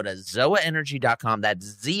 go to zoaenergy.com.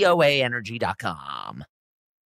 That's ZOAenergy.com.